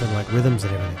style, different like rhythms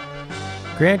and everything.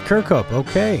 Grant Kirkhope.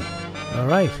 Okay. All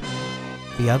right.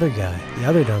 The other guy, the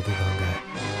other Donkey Kong guy,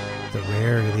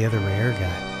 the other rare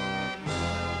guy.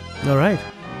 All right,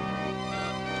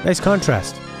 nice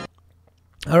contrast.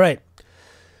 All right,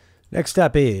 next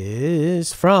up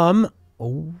is from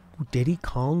Diddy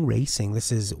Kong Racing.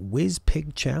 This is Whiz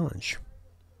Pig Challenge.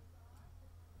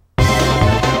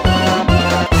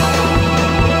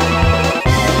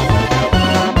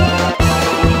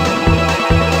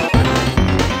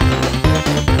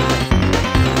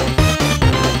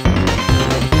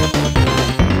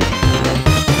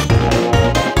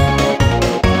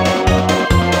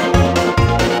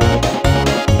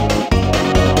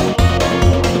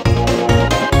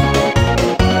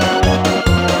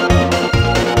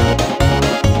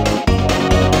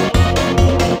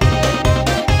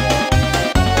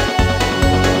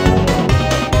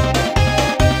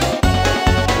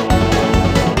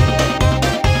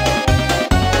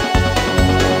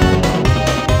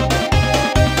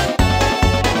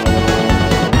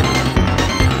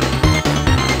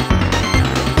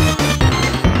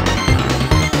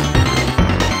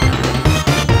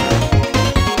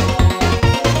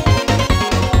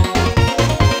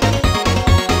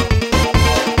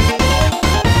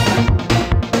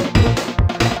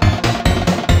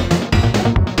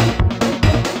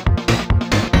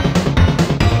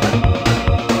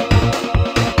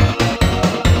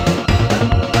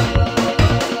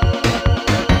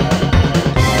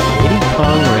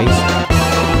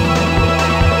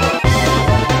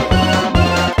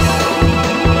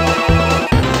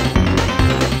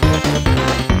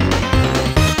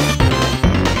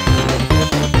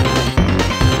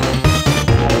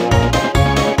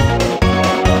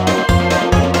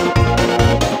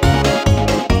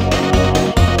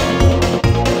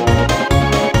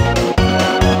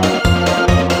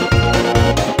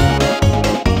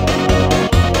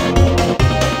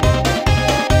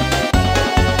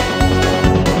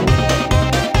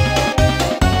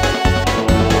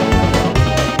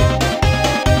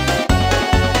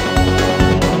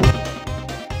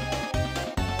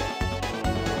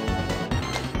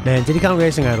 Man, Diddy Kong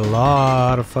Racing I had a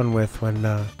lot of fun with when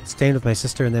staying with my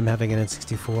sister and them having an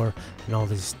N64 and all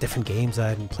these different games I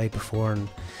hadn't played before. And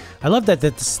I love that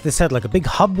this had like a big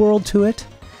hub world to it,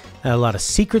 and a lot of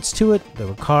secrets to it. There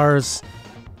were cars,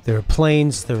 there were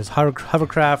planes, there was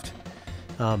hovercraft.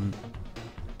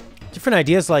 Different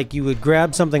ideas, like you would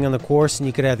grab something on the course and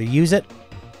you could either use it,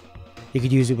 you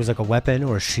could use it as like a weapon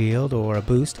or a shield or a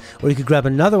boost, or you could grab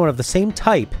another one of the same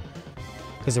type,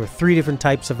 because there were 3 different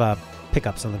types of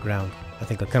pickups on the ground. I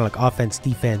think kind of like offense,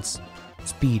 defense,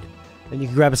 speed. And you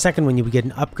could grab a second one, you would get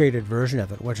an upgraded version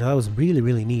of it, which I thought was really,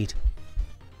 really neat.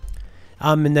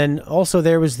 And then also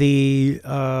there was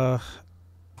there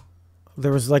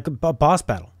was like a boss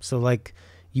battle. So like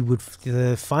you would,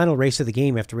 the final race of the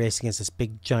game, you have to race against this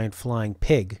big giant flying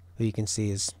pig, who you can see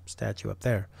his statue up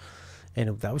there.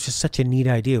 And that was just such a neat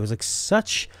idea. It was like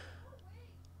such...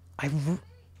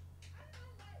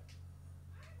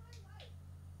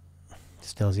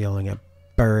 Stell's yelling at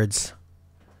birds.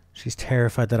 She's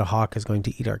terrified that a hawk is going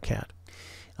to eat our cat.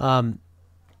 I'm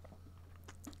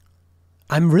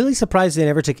really surprised they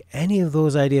never took any of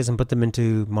those ideas and put them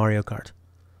into Mario Kart.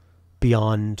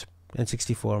 Beyond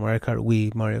N64, Mario Kart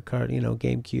Wii, Mario Kart, you know,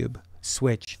 GameCube,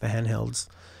 Switch, the handhelds.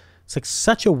 It's like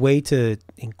such a way to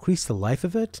increase the life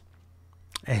of it.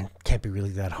 And it can't be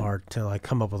really that hard to like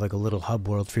come up with like a little hub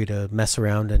world for you to mess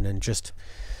around and then just,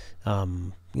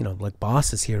 you know, like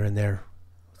bosses here and there.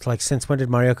 It's like, since when did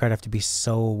Mario Kart have to be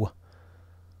such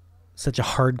a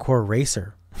hardcore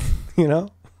racer? You know?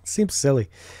 Seems silly.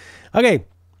 Okay.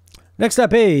 Next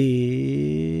up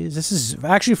is... This is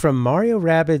actually from Mario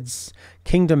Rabbids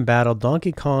Kingdom Battle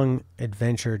Donkey Kong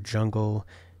Adventure Jungle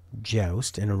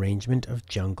Joust, an arrangement of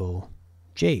Jungle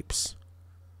Japes.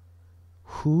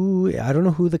 I don't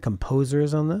know who the composer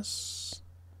is on this.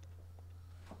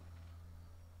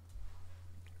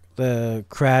 The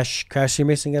Crash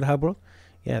remixing at Hub World.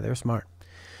 Yeah, they're smart.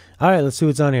 All right, let's see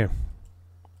what's on here.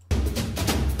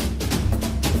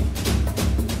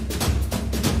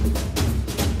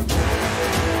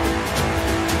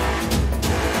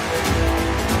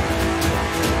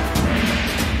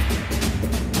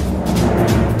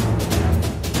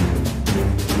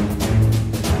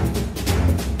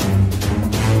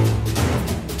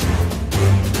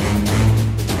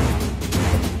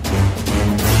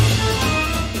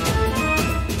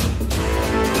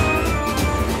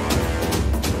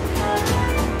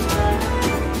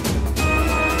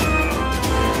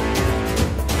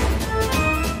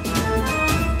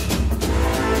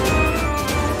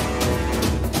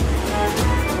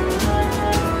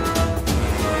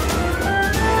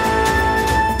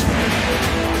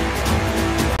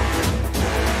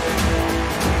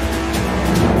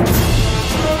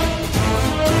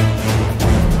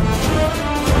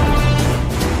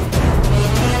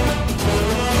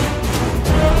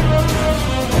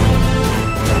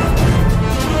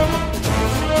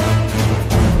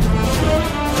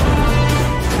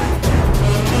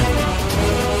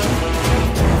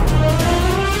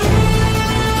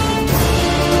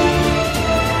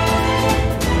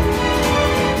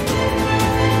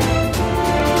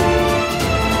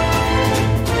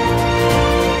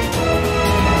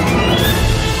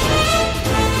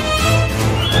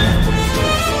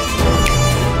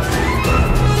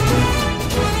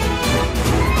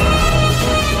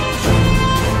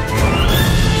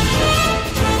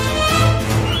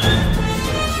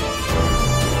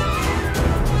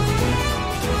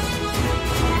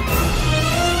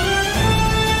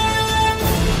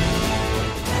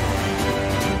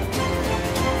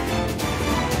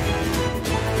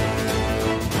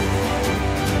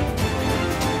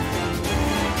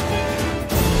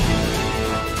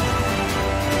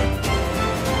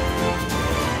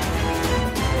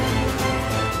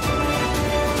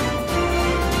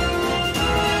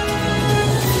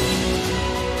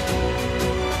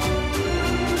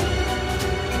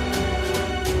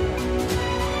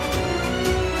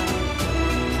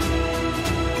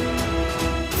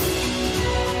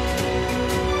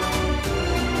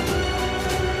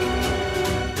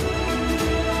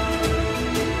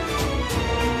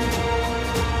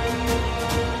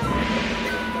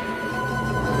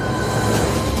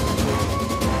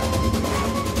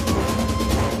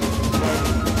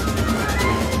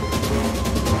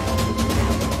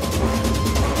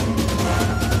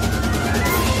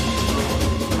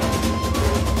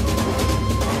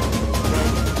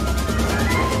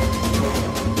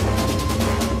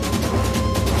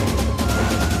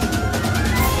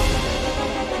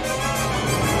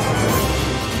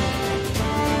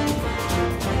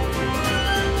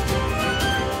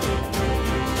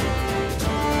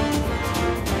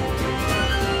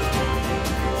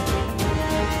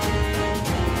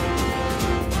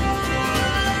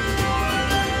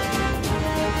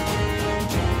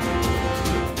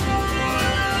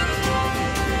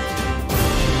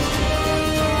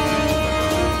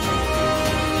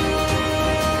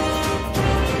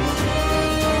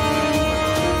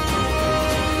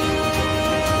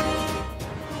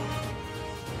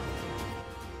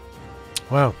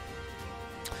 Wow.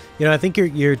 You know, I think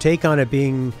your take on it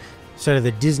being sort of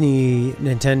the Disney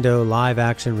Nintendo live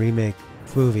action remake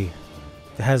movie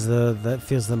has that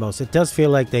feels the most. It does feel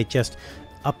like they just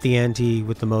upped the ante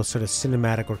with the most sort of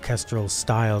cinematic orchestral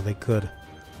style they could.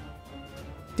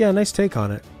 Yeah, nice take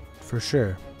on it, for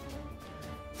sure.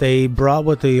 They brought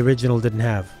what the original didn't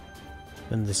have.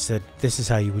 And they said, this is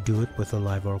how you would do it with a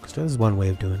live orchestra. This is one way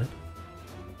of doing it.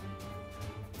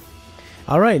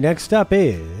 Alright, next up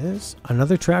is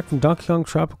another track from Donkey Kong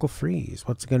Tropical Freeze.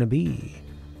 What's it going to be?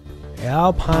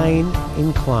 Alpine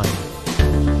Incline.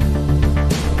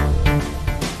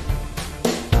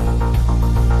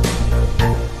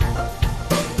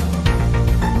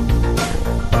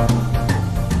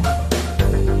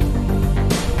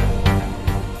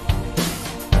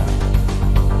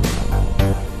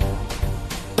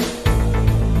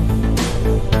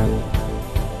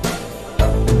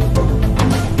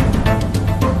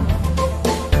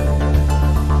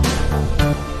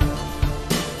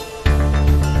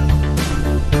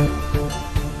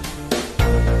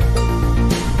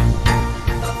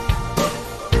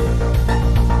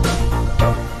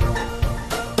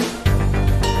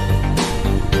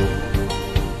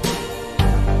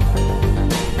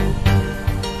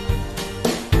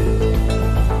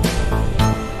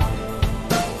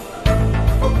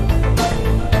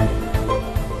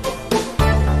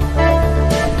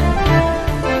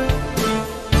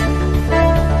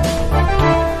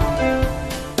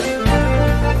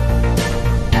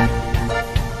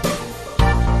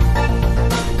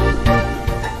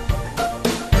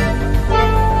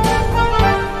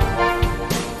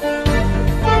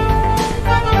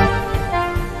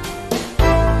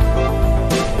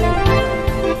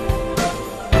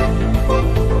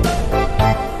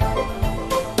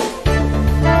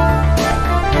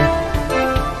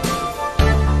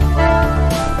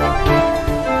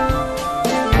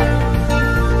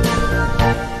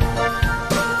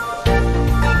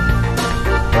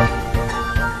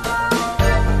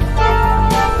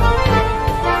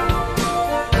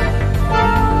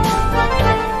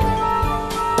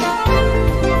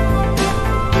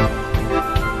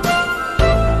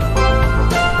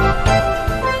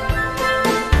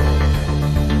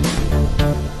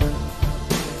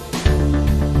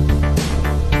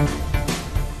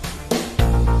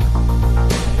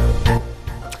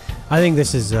 I think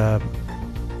this is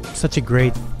such a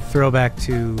great throwback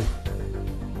to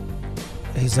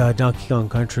his Donkey Kong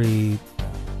Country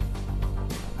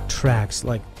tracks,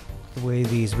 like the way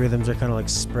these rhythms are kind of like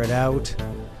spread out,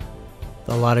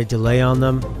 a lot of delay on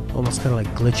them, almost kind of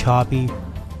like glitch hoppy.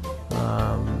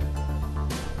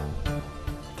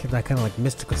 That kind of like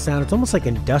mystical sound. It's almost like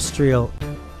industrial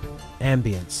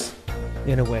ambience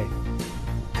in a way.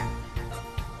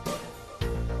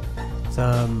 It's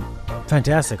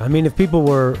fantastic. I mean, if people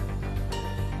were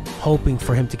hoping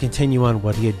for him to continue on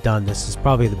what he had done, this is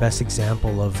probably the best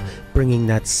example of bringing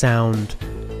that sound,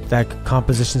 that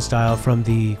composition style from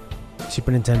the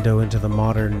Super Nintendo into the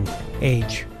modern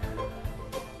age,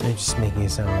 and just making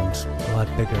it sound a lot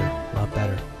bigger, a lot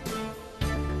better.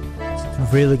 It's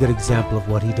a really good example of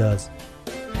what he does.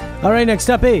 Alright, next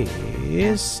up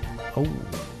is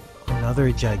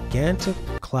another gigantic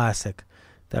classic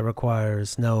that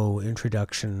requires no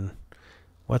introduction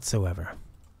whatsoever.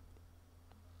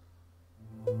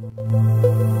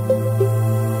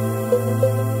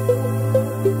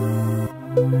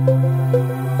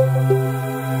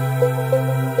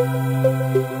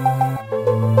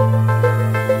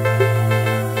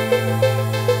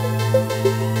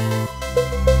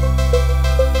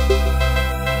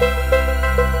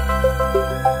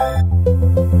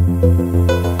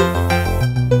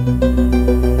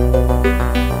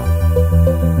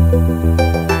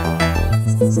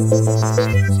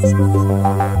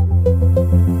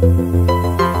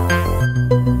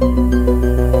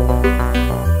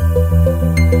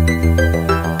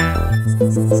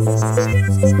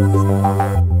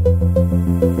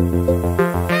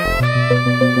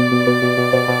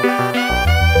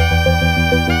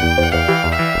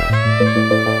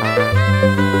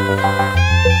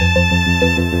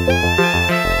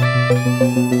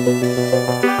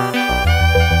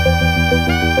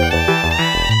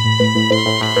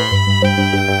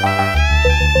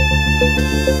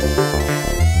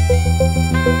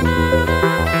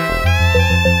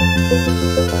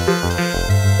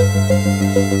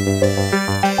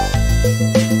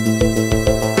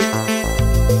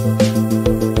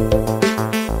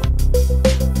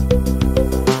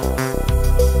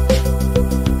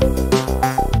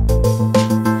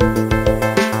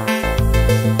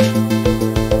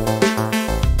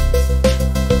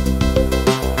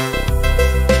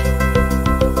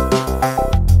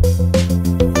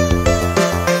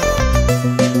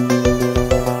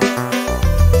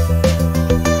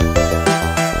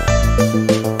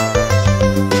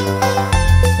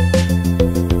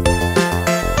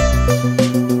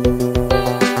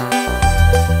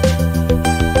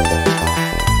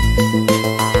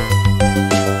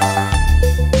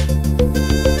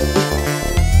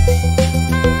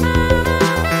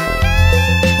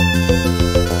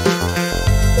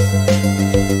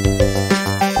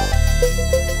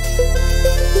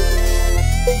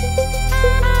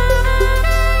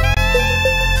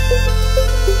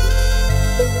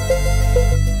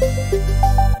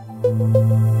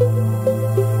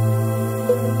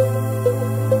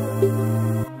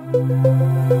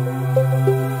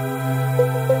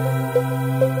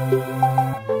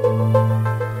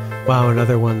 Wow,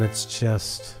 another one that's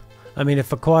just... I mean,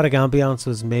 if Aquatic Ambiance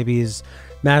was maybe his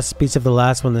masterpiece of the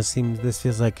last one, this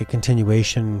feels like a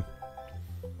continuation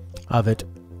of it.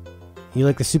 You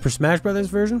like the Super Smash Brothers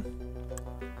version?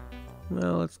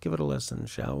 Well, let's give it a listen,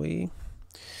 shall we?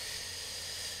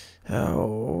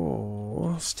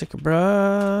 Oh, sticker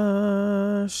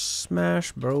brush,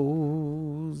 Smash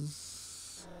Bros.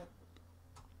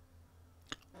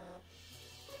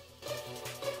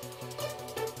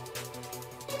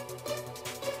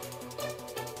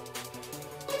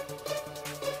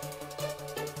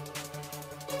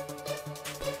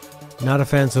 Not a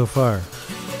fan so far.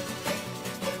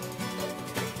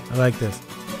 I like this.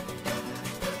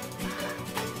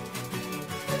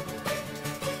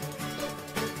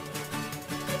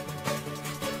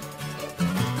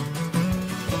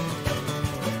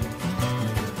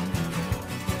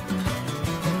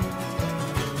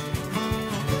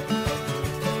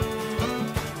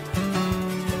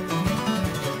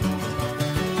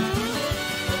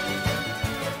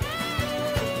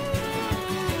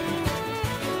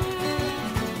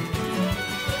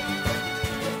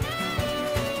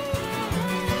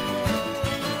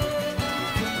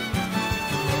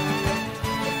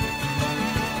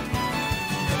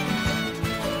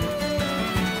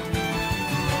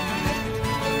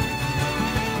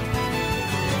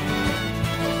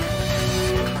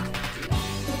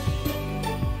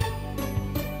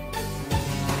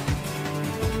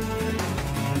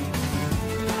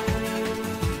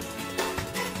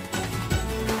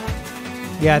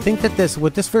 Yeah, I think that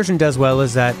what this version does well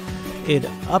is that it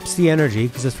ups the energy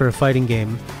because it's for a fighting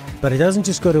game, but it doesn't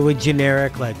just go to a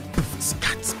generic like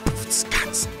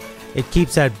it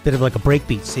keeps that bit of like a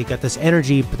breakbeat, so you got this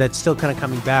energy but that's still kind of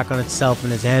coming back on itself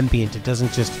and is ambient. It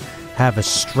doesn't just have a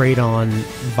straight on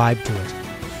vibe to it.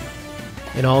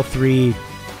 In all three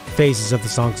phases of the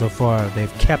song so far,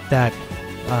 they've kept that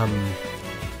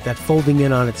that folding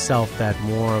in on itself, that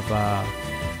more of a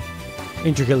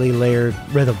intricately layered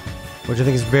rhythm, which I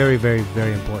think is very, very,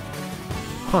 very important.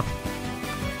 Huh.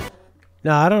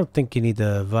 No, I don't think you need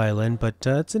the violin, but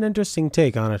it's an interesting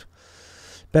take on it.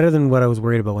 Better than what I was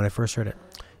worried about when I first heard it.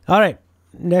 Alright,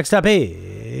 next up is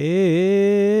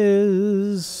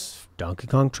Donkey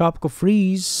Kong Tropical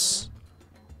Freeze.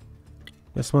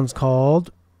 This one's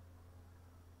called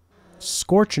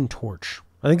Scorch and Torch.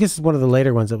 I think this is one of the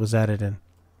later ones that was added in.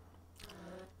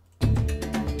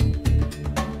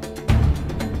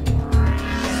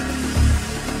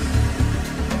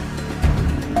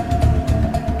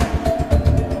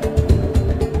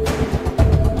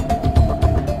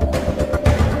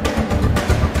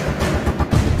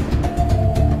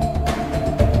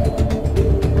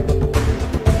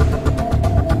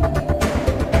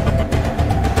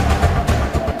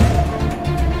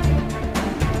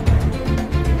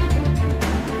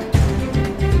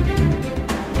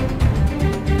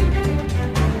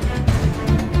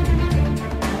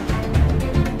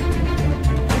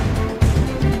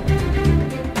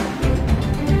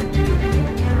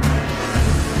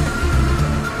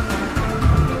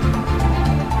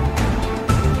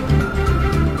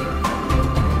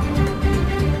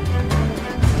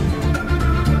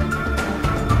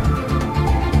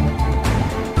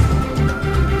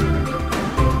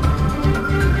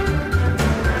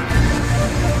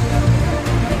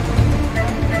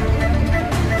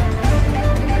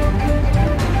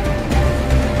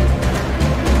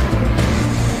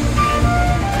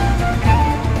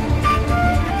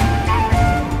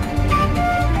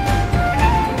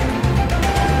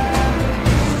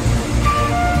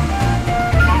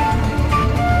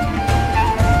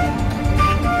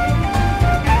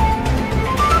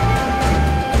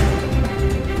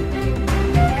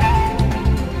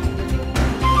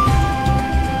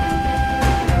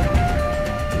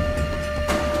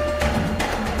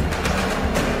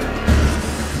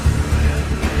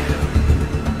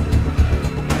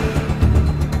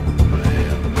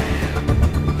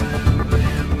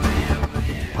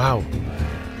 Wow.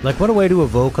 Like, what a way to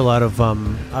evoke a lot of,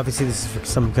 obviously this is for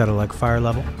some kind of, like, fire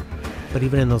level. But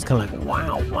even in those kind of, like,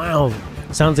 wow, wow.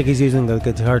 It sounds like he's using the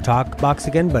guitar talk box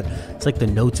again, but it's like the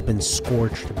notes have been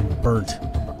scorched, have been burnt.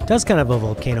 It does kind of a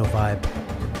volcano vibe.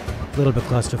 A little bit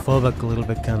claustrophobic, a little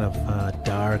bit kind of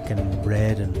dark and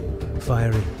red and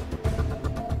fiery.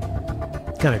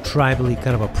 Kind of tribally,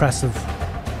 kind of oppressive.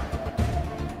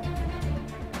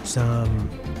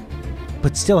 Some,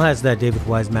 but still has that David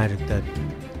Wise magic that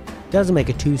doesn't make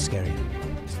it too scary.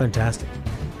 It's fantastic.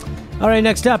 Alright,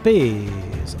 next up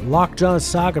is Lockjaw's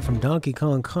Saga from Donkey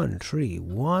Kong Country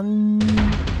 1.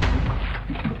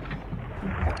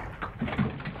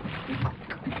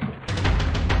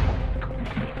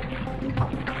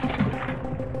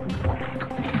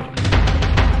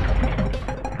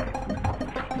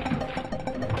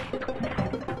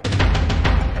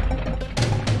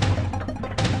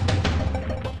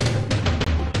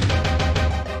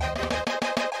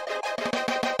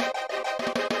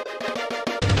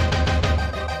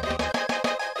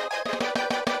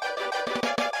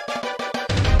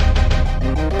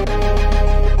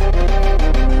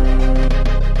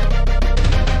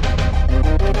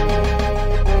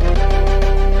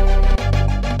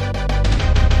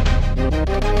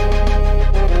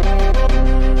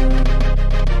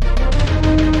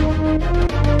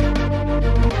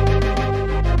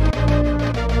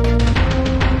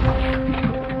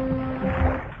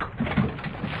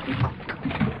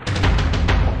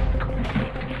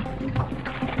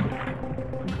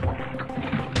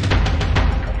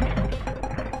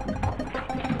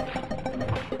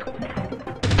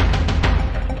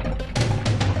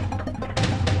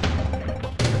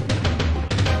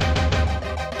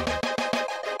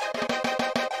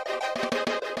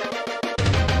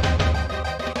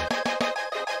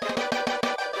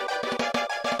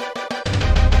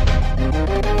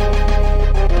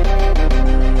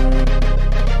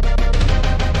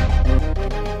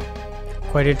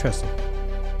 Quite interesting.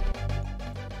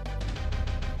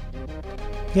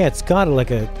 Yeah, it's got like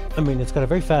a, I mean, it's got a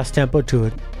very fast tempo to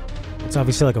it. It's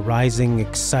obviously like a rising,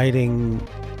 exciting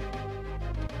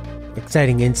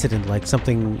incident, like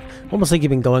something, almost like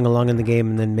you've been going along in the game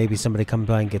and then maybe somebody comes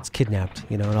by and gets kidnapped,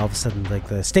 you know, and all of a sudden, like,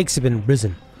 the stakes have been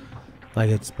risen. Like,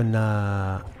 it's been,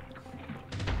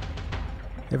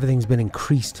 Everything's been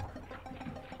increased.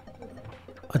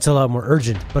 It's a lot more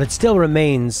urgent, but it still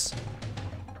remains...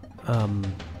 a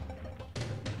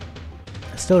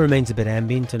bit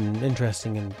ambient and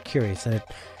interesting and curious. And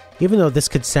even though this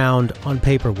could sound, on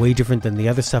paper, way different than the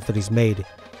other stuff that he's made,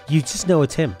 you just know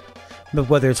it's him. But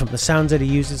whether it's from the sounds that he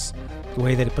uses, the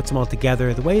way that he puts them all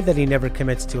together, the way that he never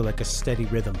commits to like a steady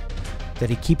rhythm, that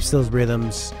he keeps those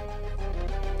rhythms.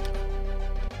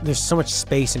 There's so much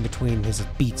space in between his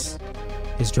beats,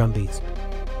 his drum beats.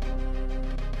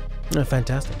 Oh,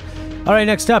 fantastic. All right,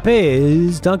 next up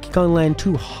is Donkey Kong Land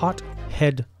 2 Hot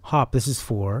Head Hop. This is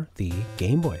for the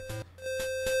Game Boy.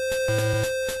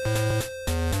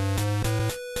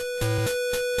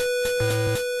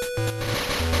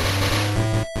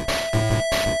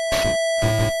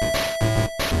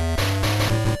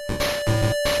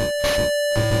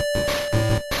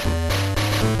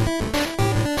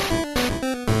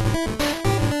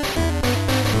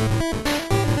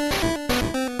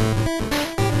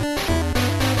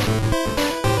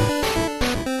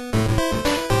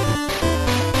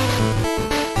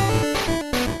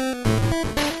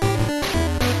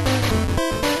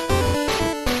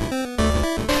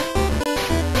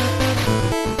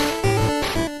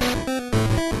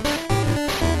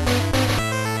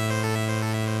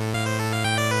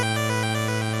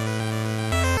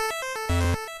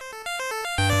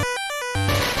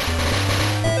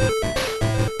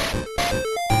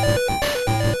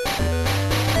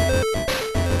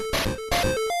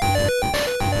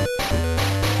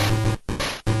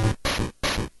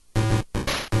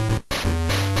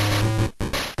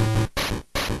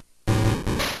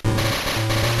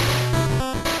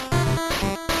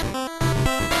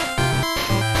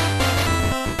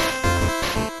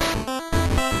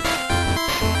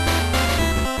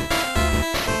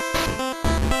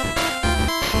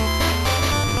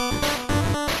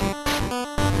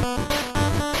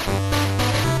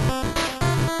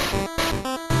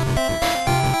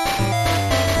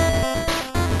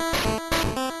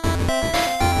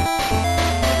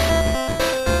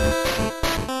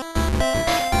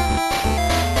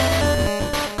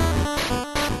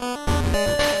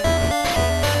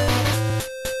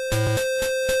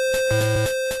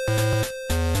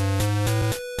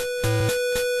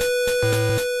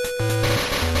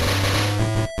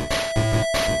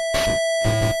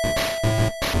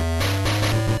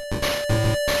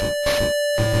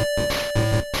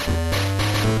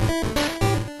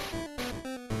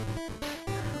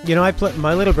 You know,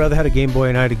 my little brother had a Game Boy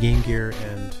and I had a Game Gear,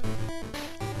 and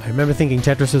I remember thinking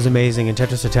Tetris was amazing and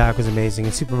Tetris Attack was amazing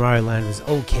and Super Mario Land was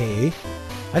okay.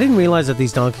 I didn't realize that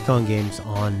these Donkey Kong games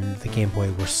on the Game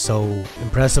Boy were so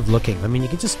impressive looking. I mean, you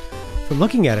can just, from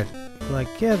looking at it, like,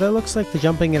 yeah, that looks like the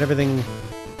jumping and everything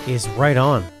is right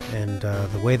on. And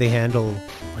the way they handle,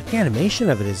 like, the animation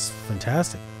of it is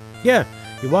fantastic. Yeah,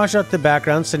 you wash out the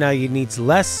background, so now you need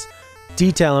less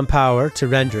detail and power to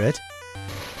render it.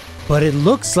 But it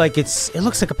looks like it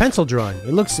looks like a pencil drawing.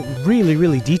 It looks really,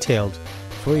 really detailed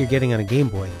for what you're getting on a Game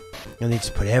Boy. And they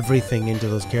just put everything into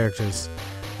those characters.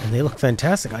 And they look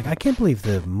fantastic. Like, I can't believe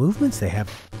the movements they have.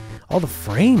 All the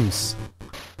frames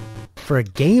for a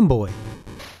Game Boy.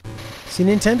 See,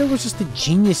 Nintendo was just the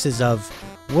geniuses of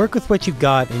work with what you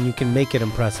got and you can make it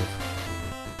impressive.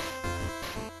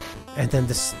 And then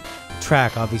this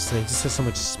track, obviously, it just has so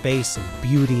much space and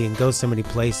beauty and goes so many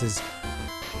places.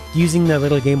 Using that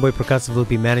little Game Boy percussive loop,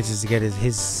 he manages to get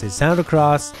his sound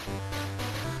across.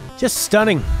 Just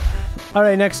stunning.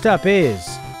 Alright, next up is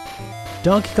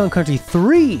Donkey Kong Country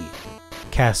 3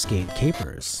 Cascade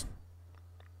Capers.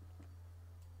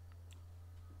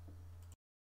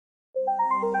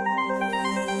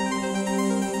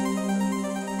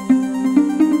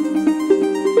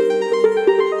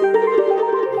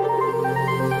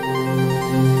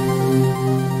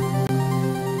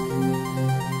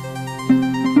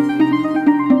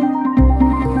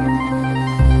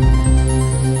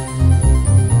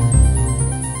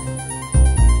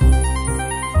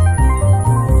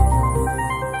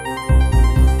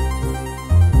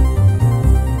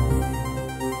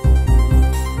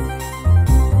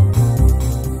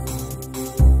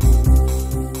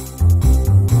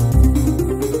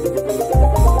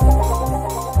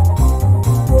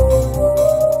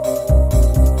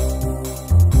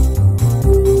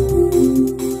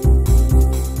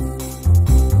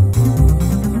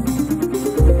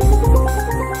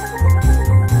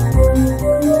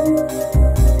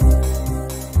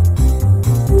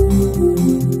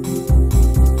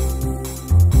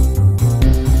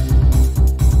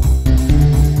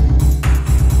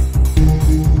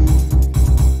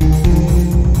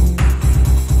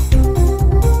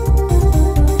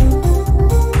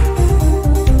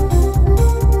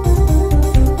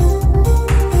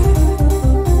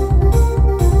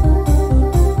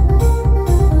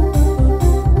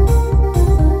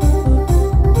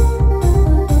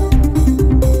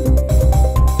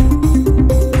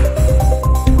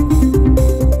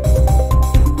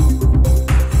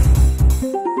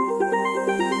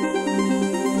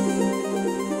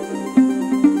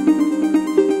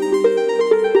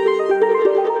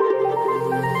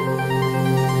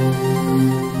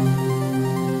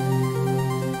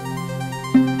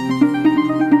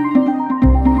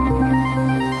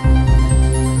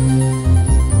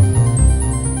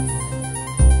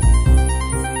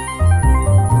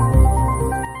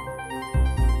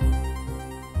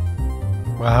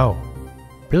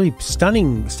 really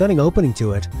stunning opening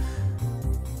to it.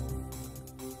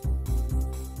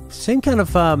 Same kind of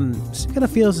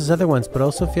feels as other ones, but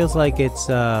also feels like it's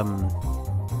that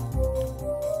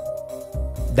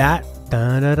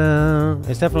da-da-da.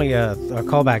 It's definitely a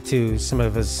callback to some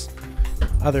of his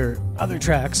other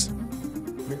tracks.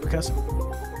 Percussive.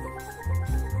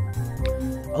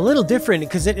 A little different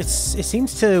because it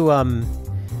seems to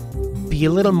be a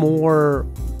little more,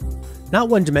 not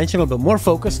one-dimensional, but more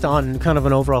focused on kind of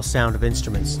an overall sound of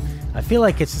instruments. I feel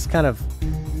like it's just kind of,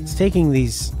 it's taking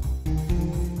these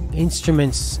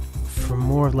instruments from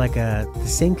more of like the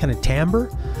same kind of timbre,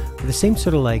 or the same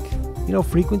sort of like, you know,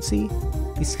 frequency.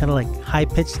 These kind of like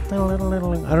high-pitched, I don't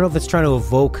know if it's trying to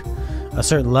evoke a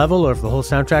certain level or if the whole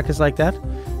soundtrack is like that,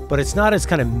 but it's not as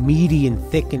kind of meaty and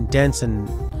thick and dense and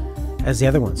as the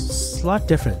other ones. It's a lot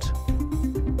different.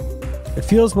 It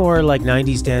feels more like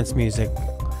 90s dance music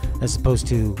as opposed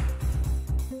to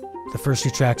the first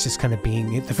two tracks just kind of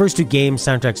being, the first two game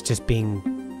soundtracks just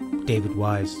being David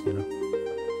Wise, you know.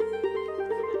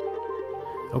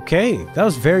 Okay, that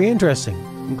was very interesting.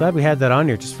 I'm glad we had that on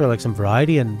here just for like some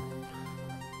variety, and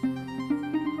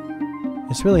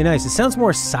it's really nice. It sounds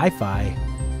more sci-fi.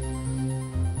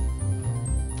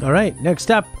 All right, next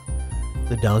up,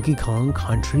 the Donkey Kong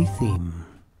Country theme.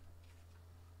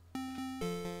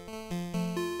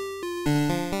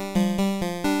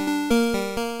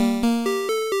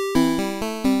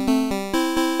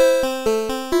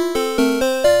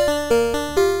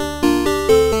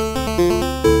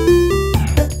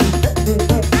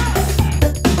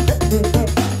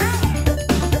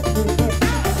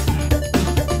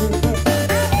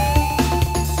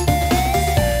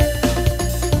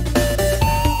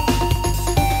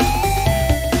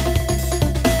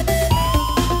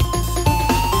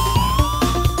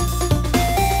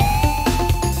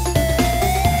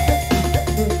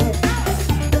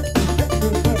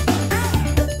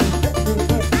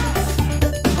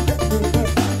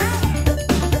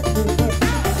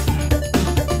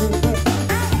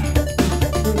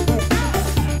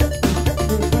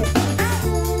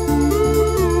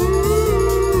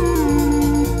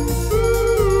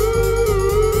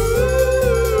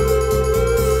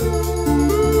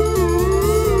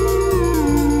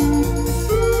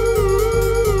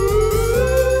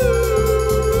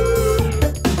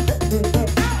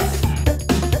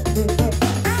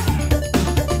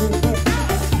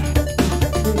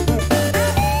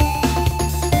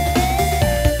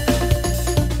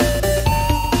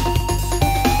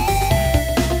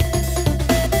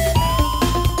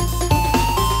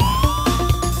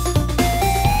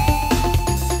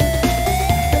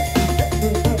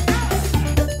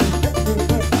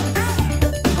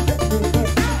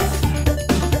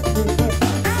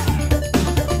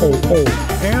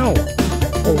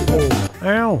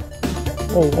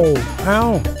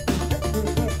 Ow.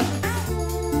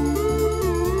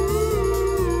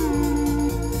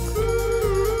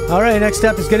 All right, next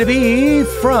up is going to be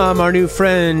from our new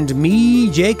friend,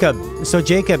 me, Jacob. So,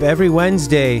 Jacob, every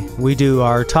Wednesday we do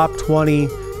our top 20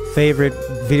 favorite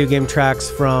video game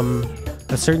tracks from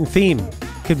a certain theme.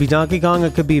 It could be Donkey Kong,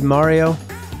 it could be Mario,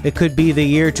 it could be the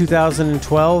year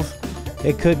 2012,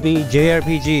 it could be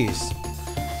JRPGs.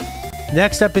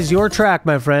 Next up is your track,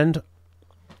 my friend,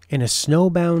 In a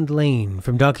Snowbound Lane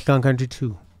from Donkey Kong Country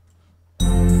 2.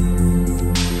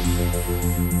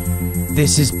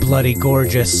 This is bloody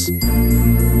gorgeous.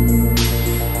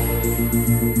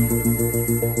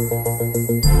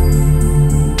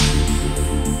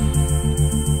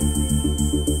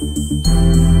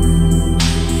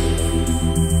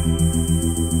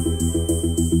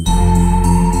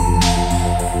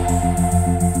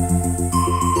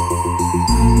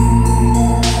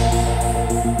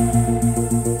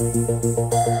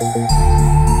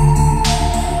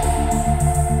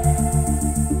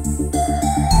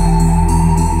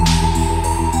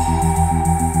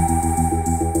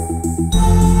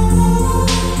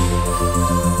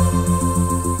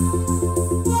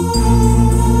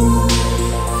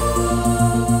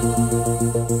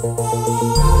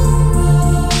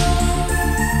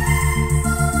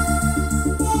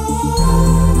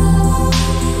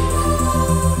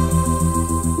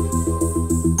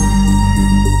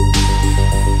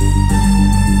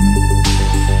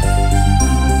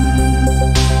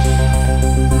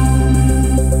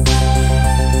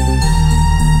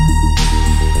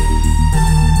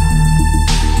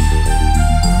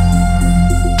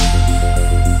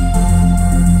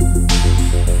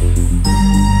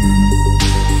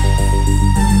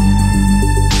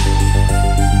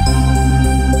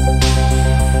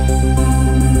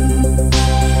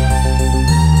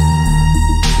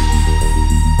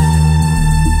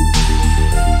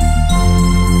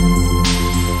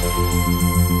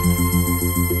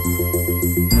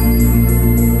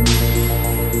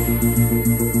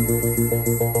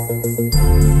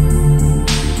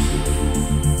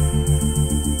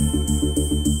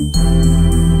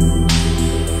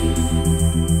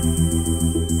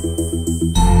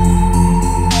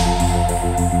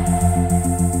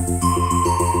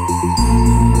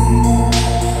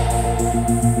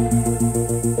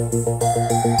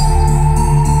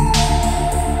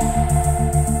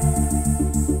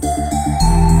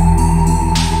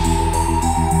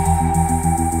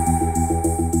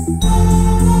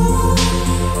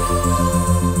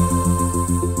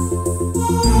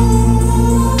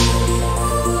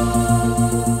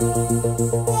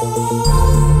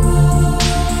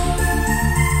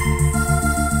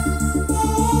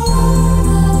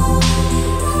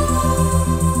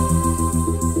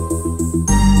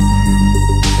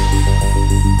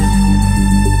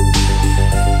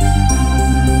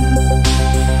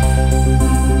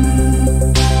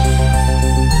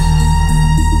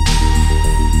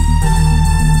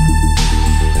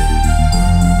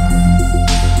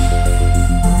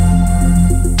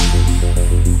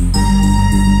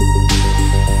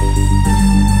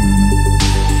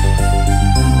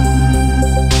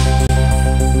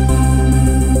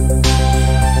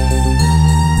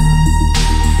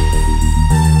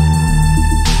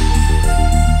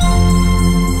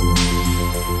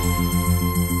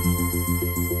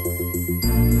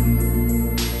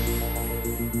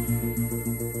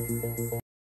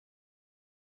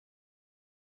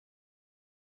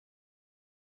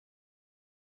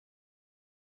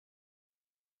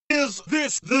 Is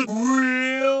this the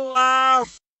real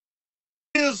life?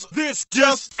 Is this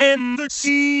just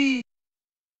fantasy?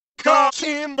 Caught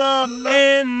in the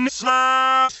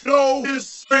landslide, no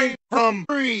escape from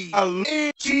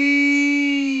reality.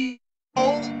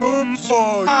 Open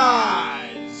your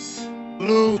eyes,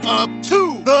 look up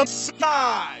to the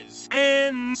skies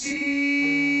and see.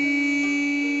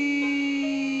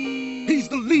 He's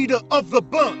the leader of the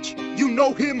bunch, you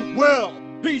know him well.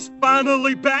 He's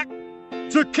finally back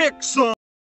to kick some.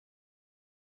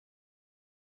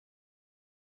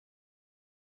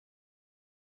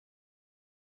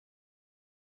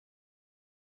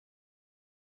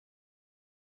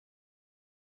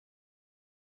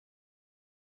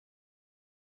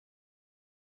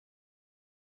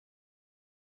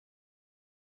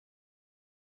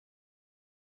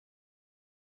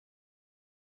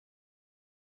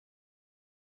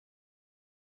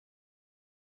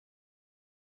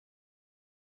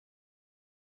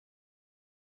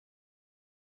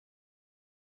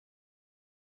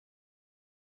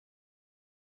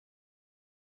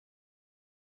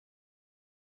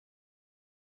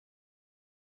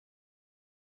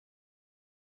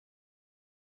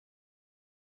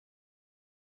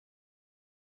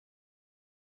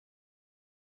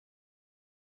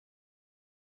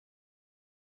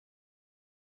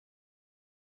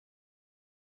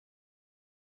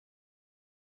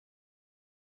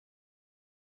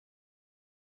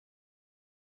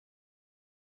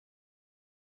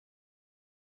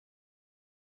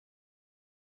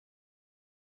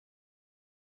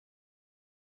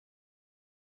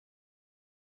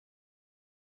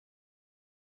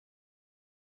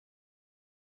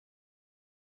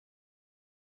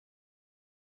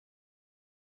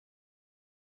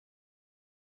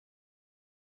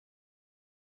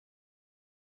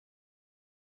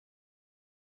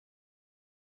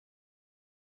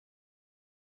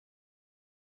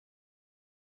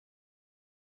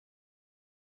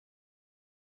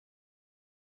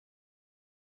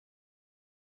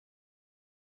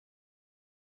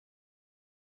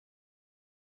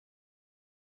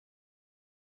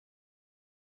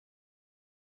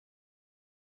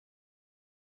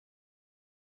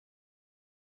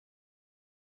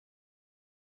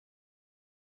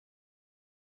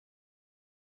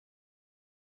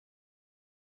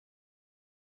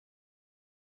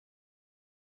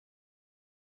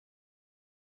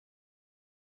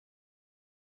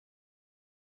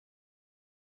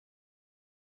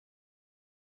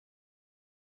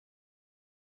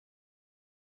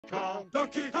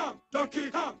 Donkey Kong,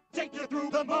 take you through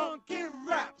the monkey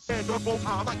raps. And the both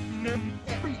are lightning,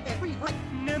 every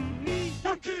lightning me.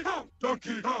 Donkey Kong,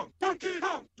 Donkey Kong, Donkey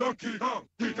Kong, Donkey Kong.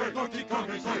 DJ Donkey Kong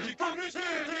is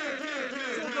here.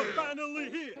 So they're finally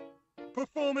here,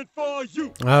 performing for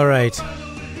you. All right.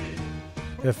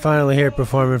 They're finally here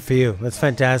performing for you. That's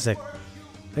fantastic.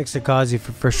 Thanks to Kazi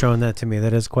for showing that to me.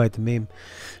 That is quite the meme.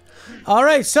 All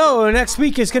right, so next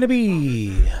week is going to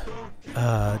be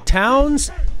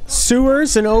towns,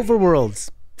 sewers, and overworlds.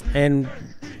 And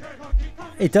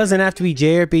it doesn't have to be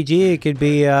JRPG. It could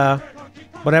be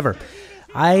whatever.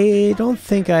 I don't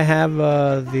think I have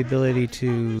the ability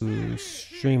to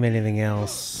stream anything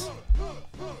else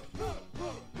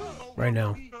right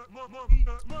now.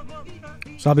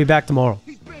 So I'll be back tomorrow.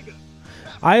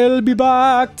 I'll be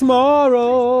back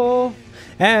tomorrow.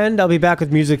 And I'll be back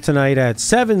with music tonight at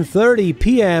 7:30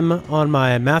 p.m. on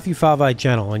my Matthew Favai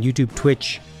channel on YouTube,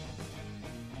 Twitch,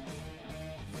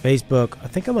 Facebook. I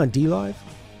think I'm on D-Live.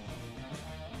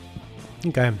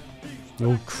 Okay.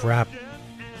 Oh crap.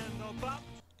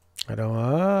 I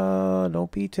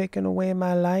don't be taking away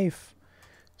my life.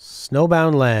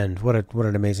 Snowbound Land. What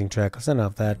an amazing track. Listen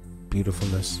off that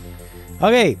beautifulness.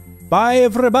 Okay. Bye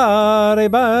everybody.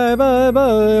 Bye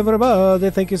everybody.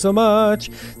 Thank you so much.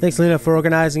 Thanks Lena for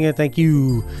organizing it. Thank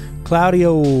you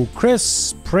Claudio,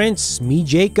 Chris, Prince, me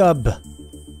Jacob,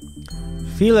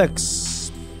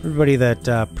 Felix, everybody that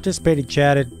participated,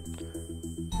 chatted,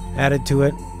 added to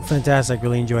it. Fantastic.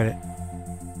 Really enjoyed it.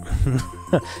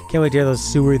 Can't wait to hear those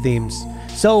sewer themes.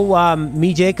 So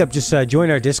me Jacob, just join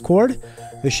our Discord.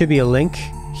 There should be a link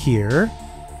here.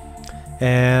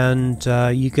 And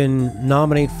you can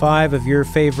nominate 5 of your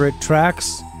favorite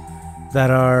tracks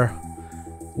that are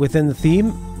within the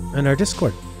theme in our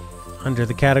Discord under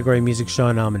the category Music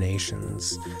Show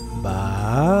nominations.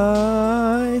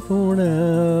 Bye for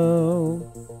now.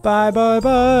 Bye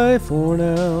for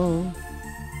now.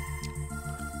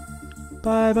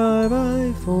 Bye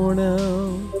for now.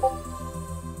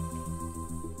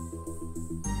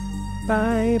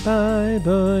 Bye.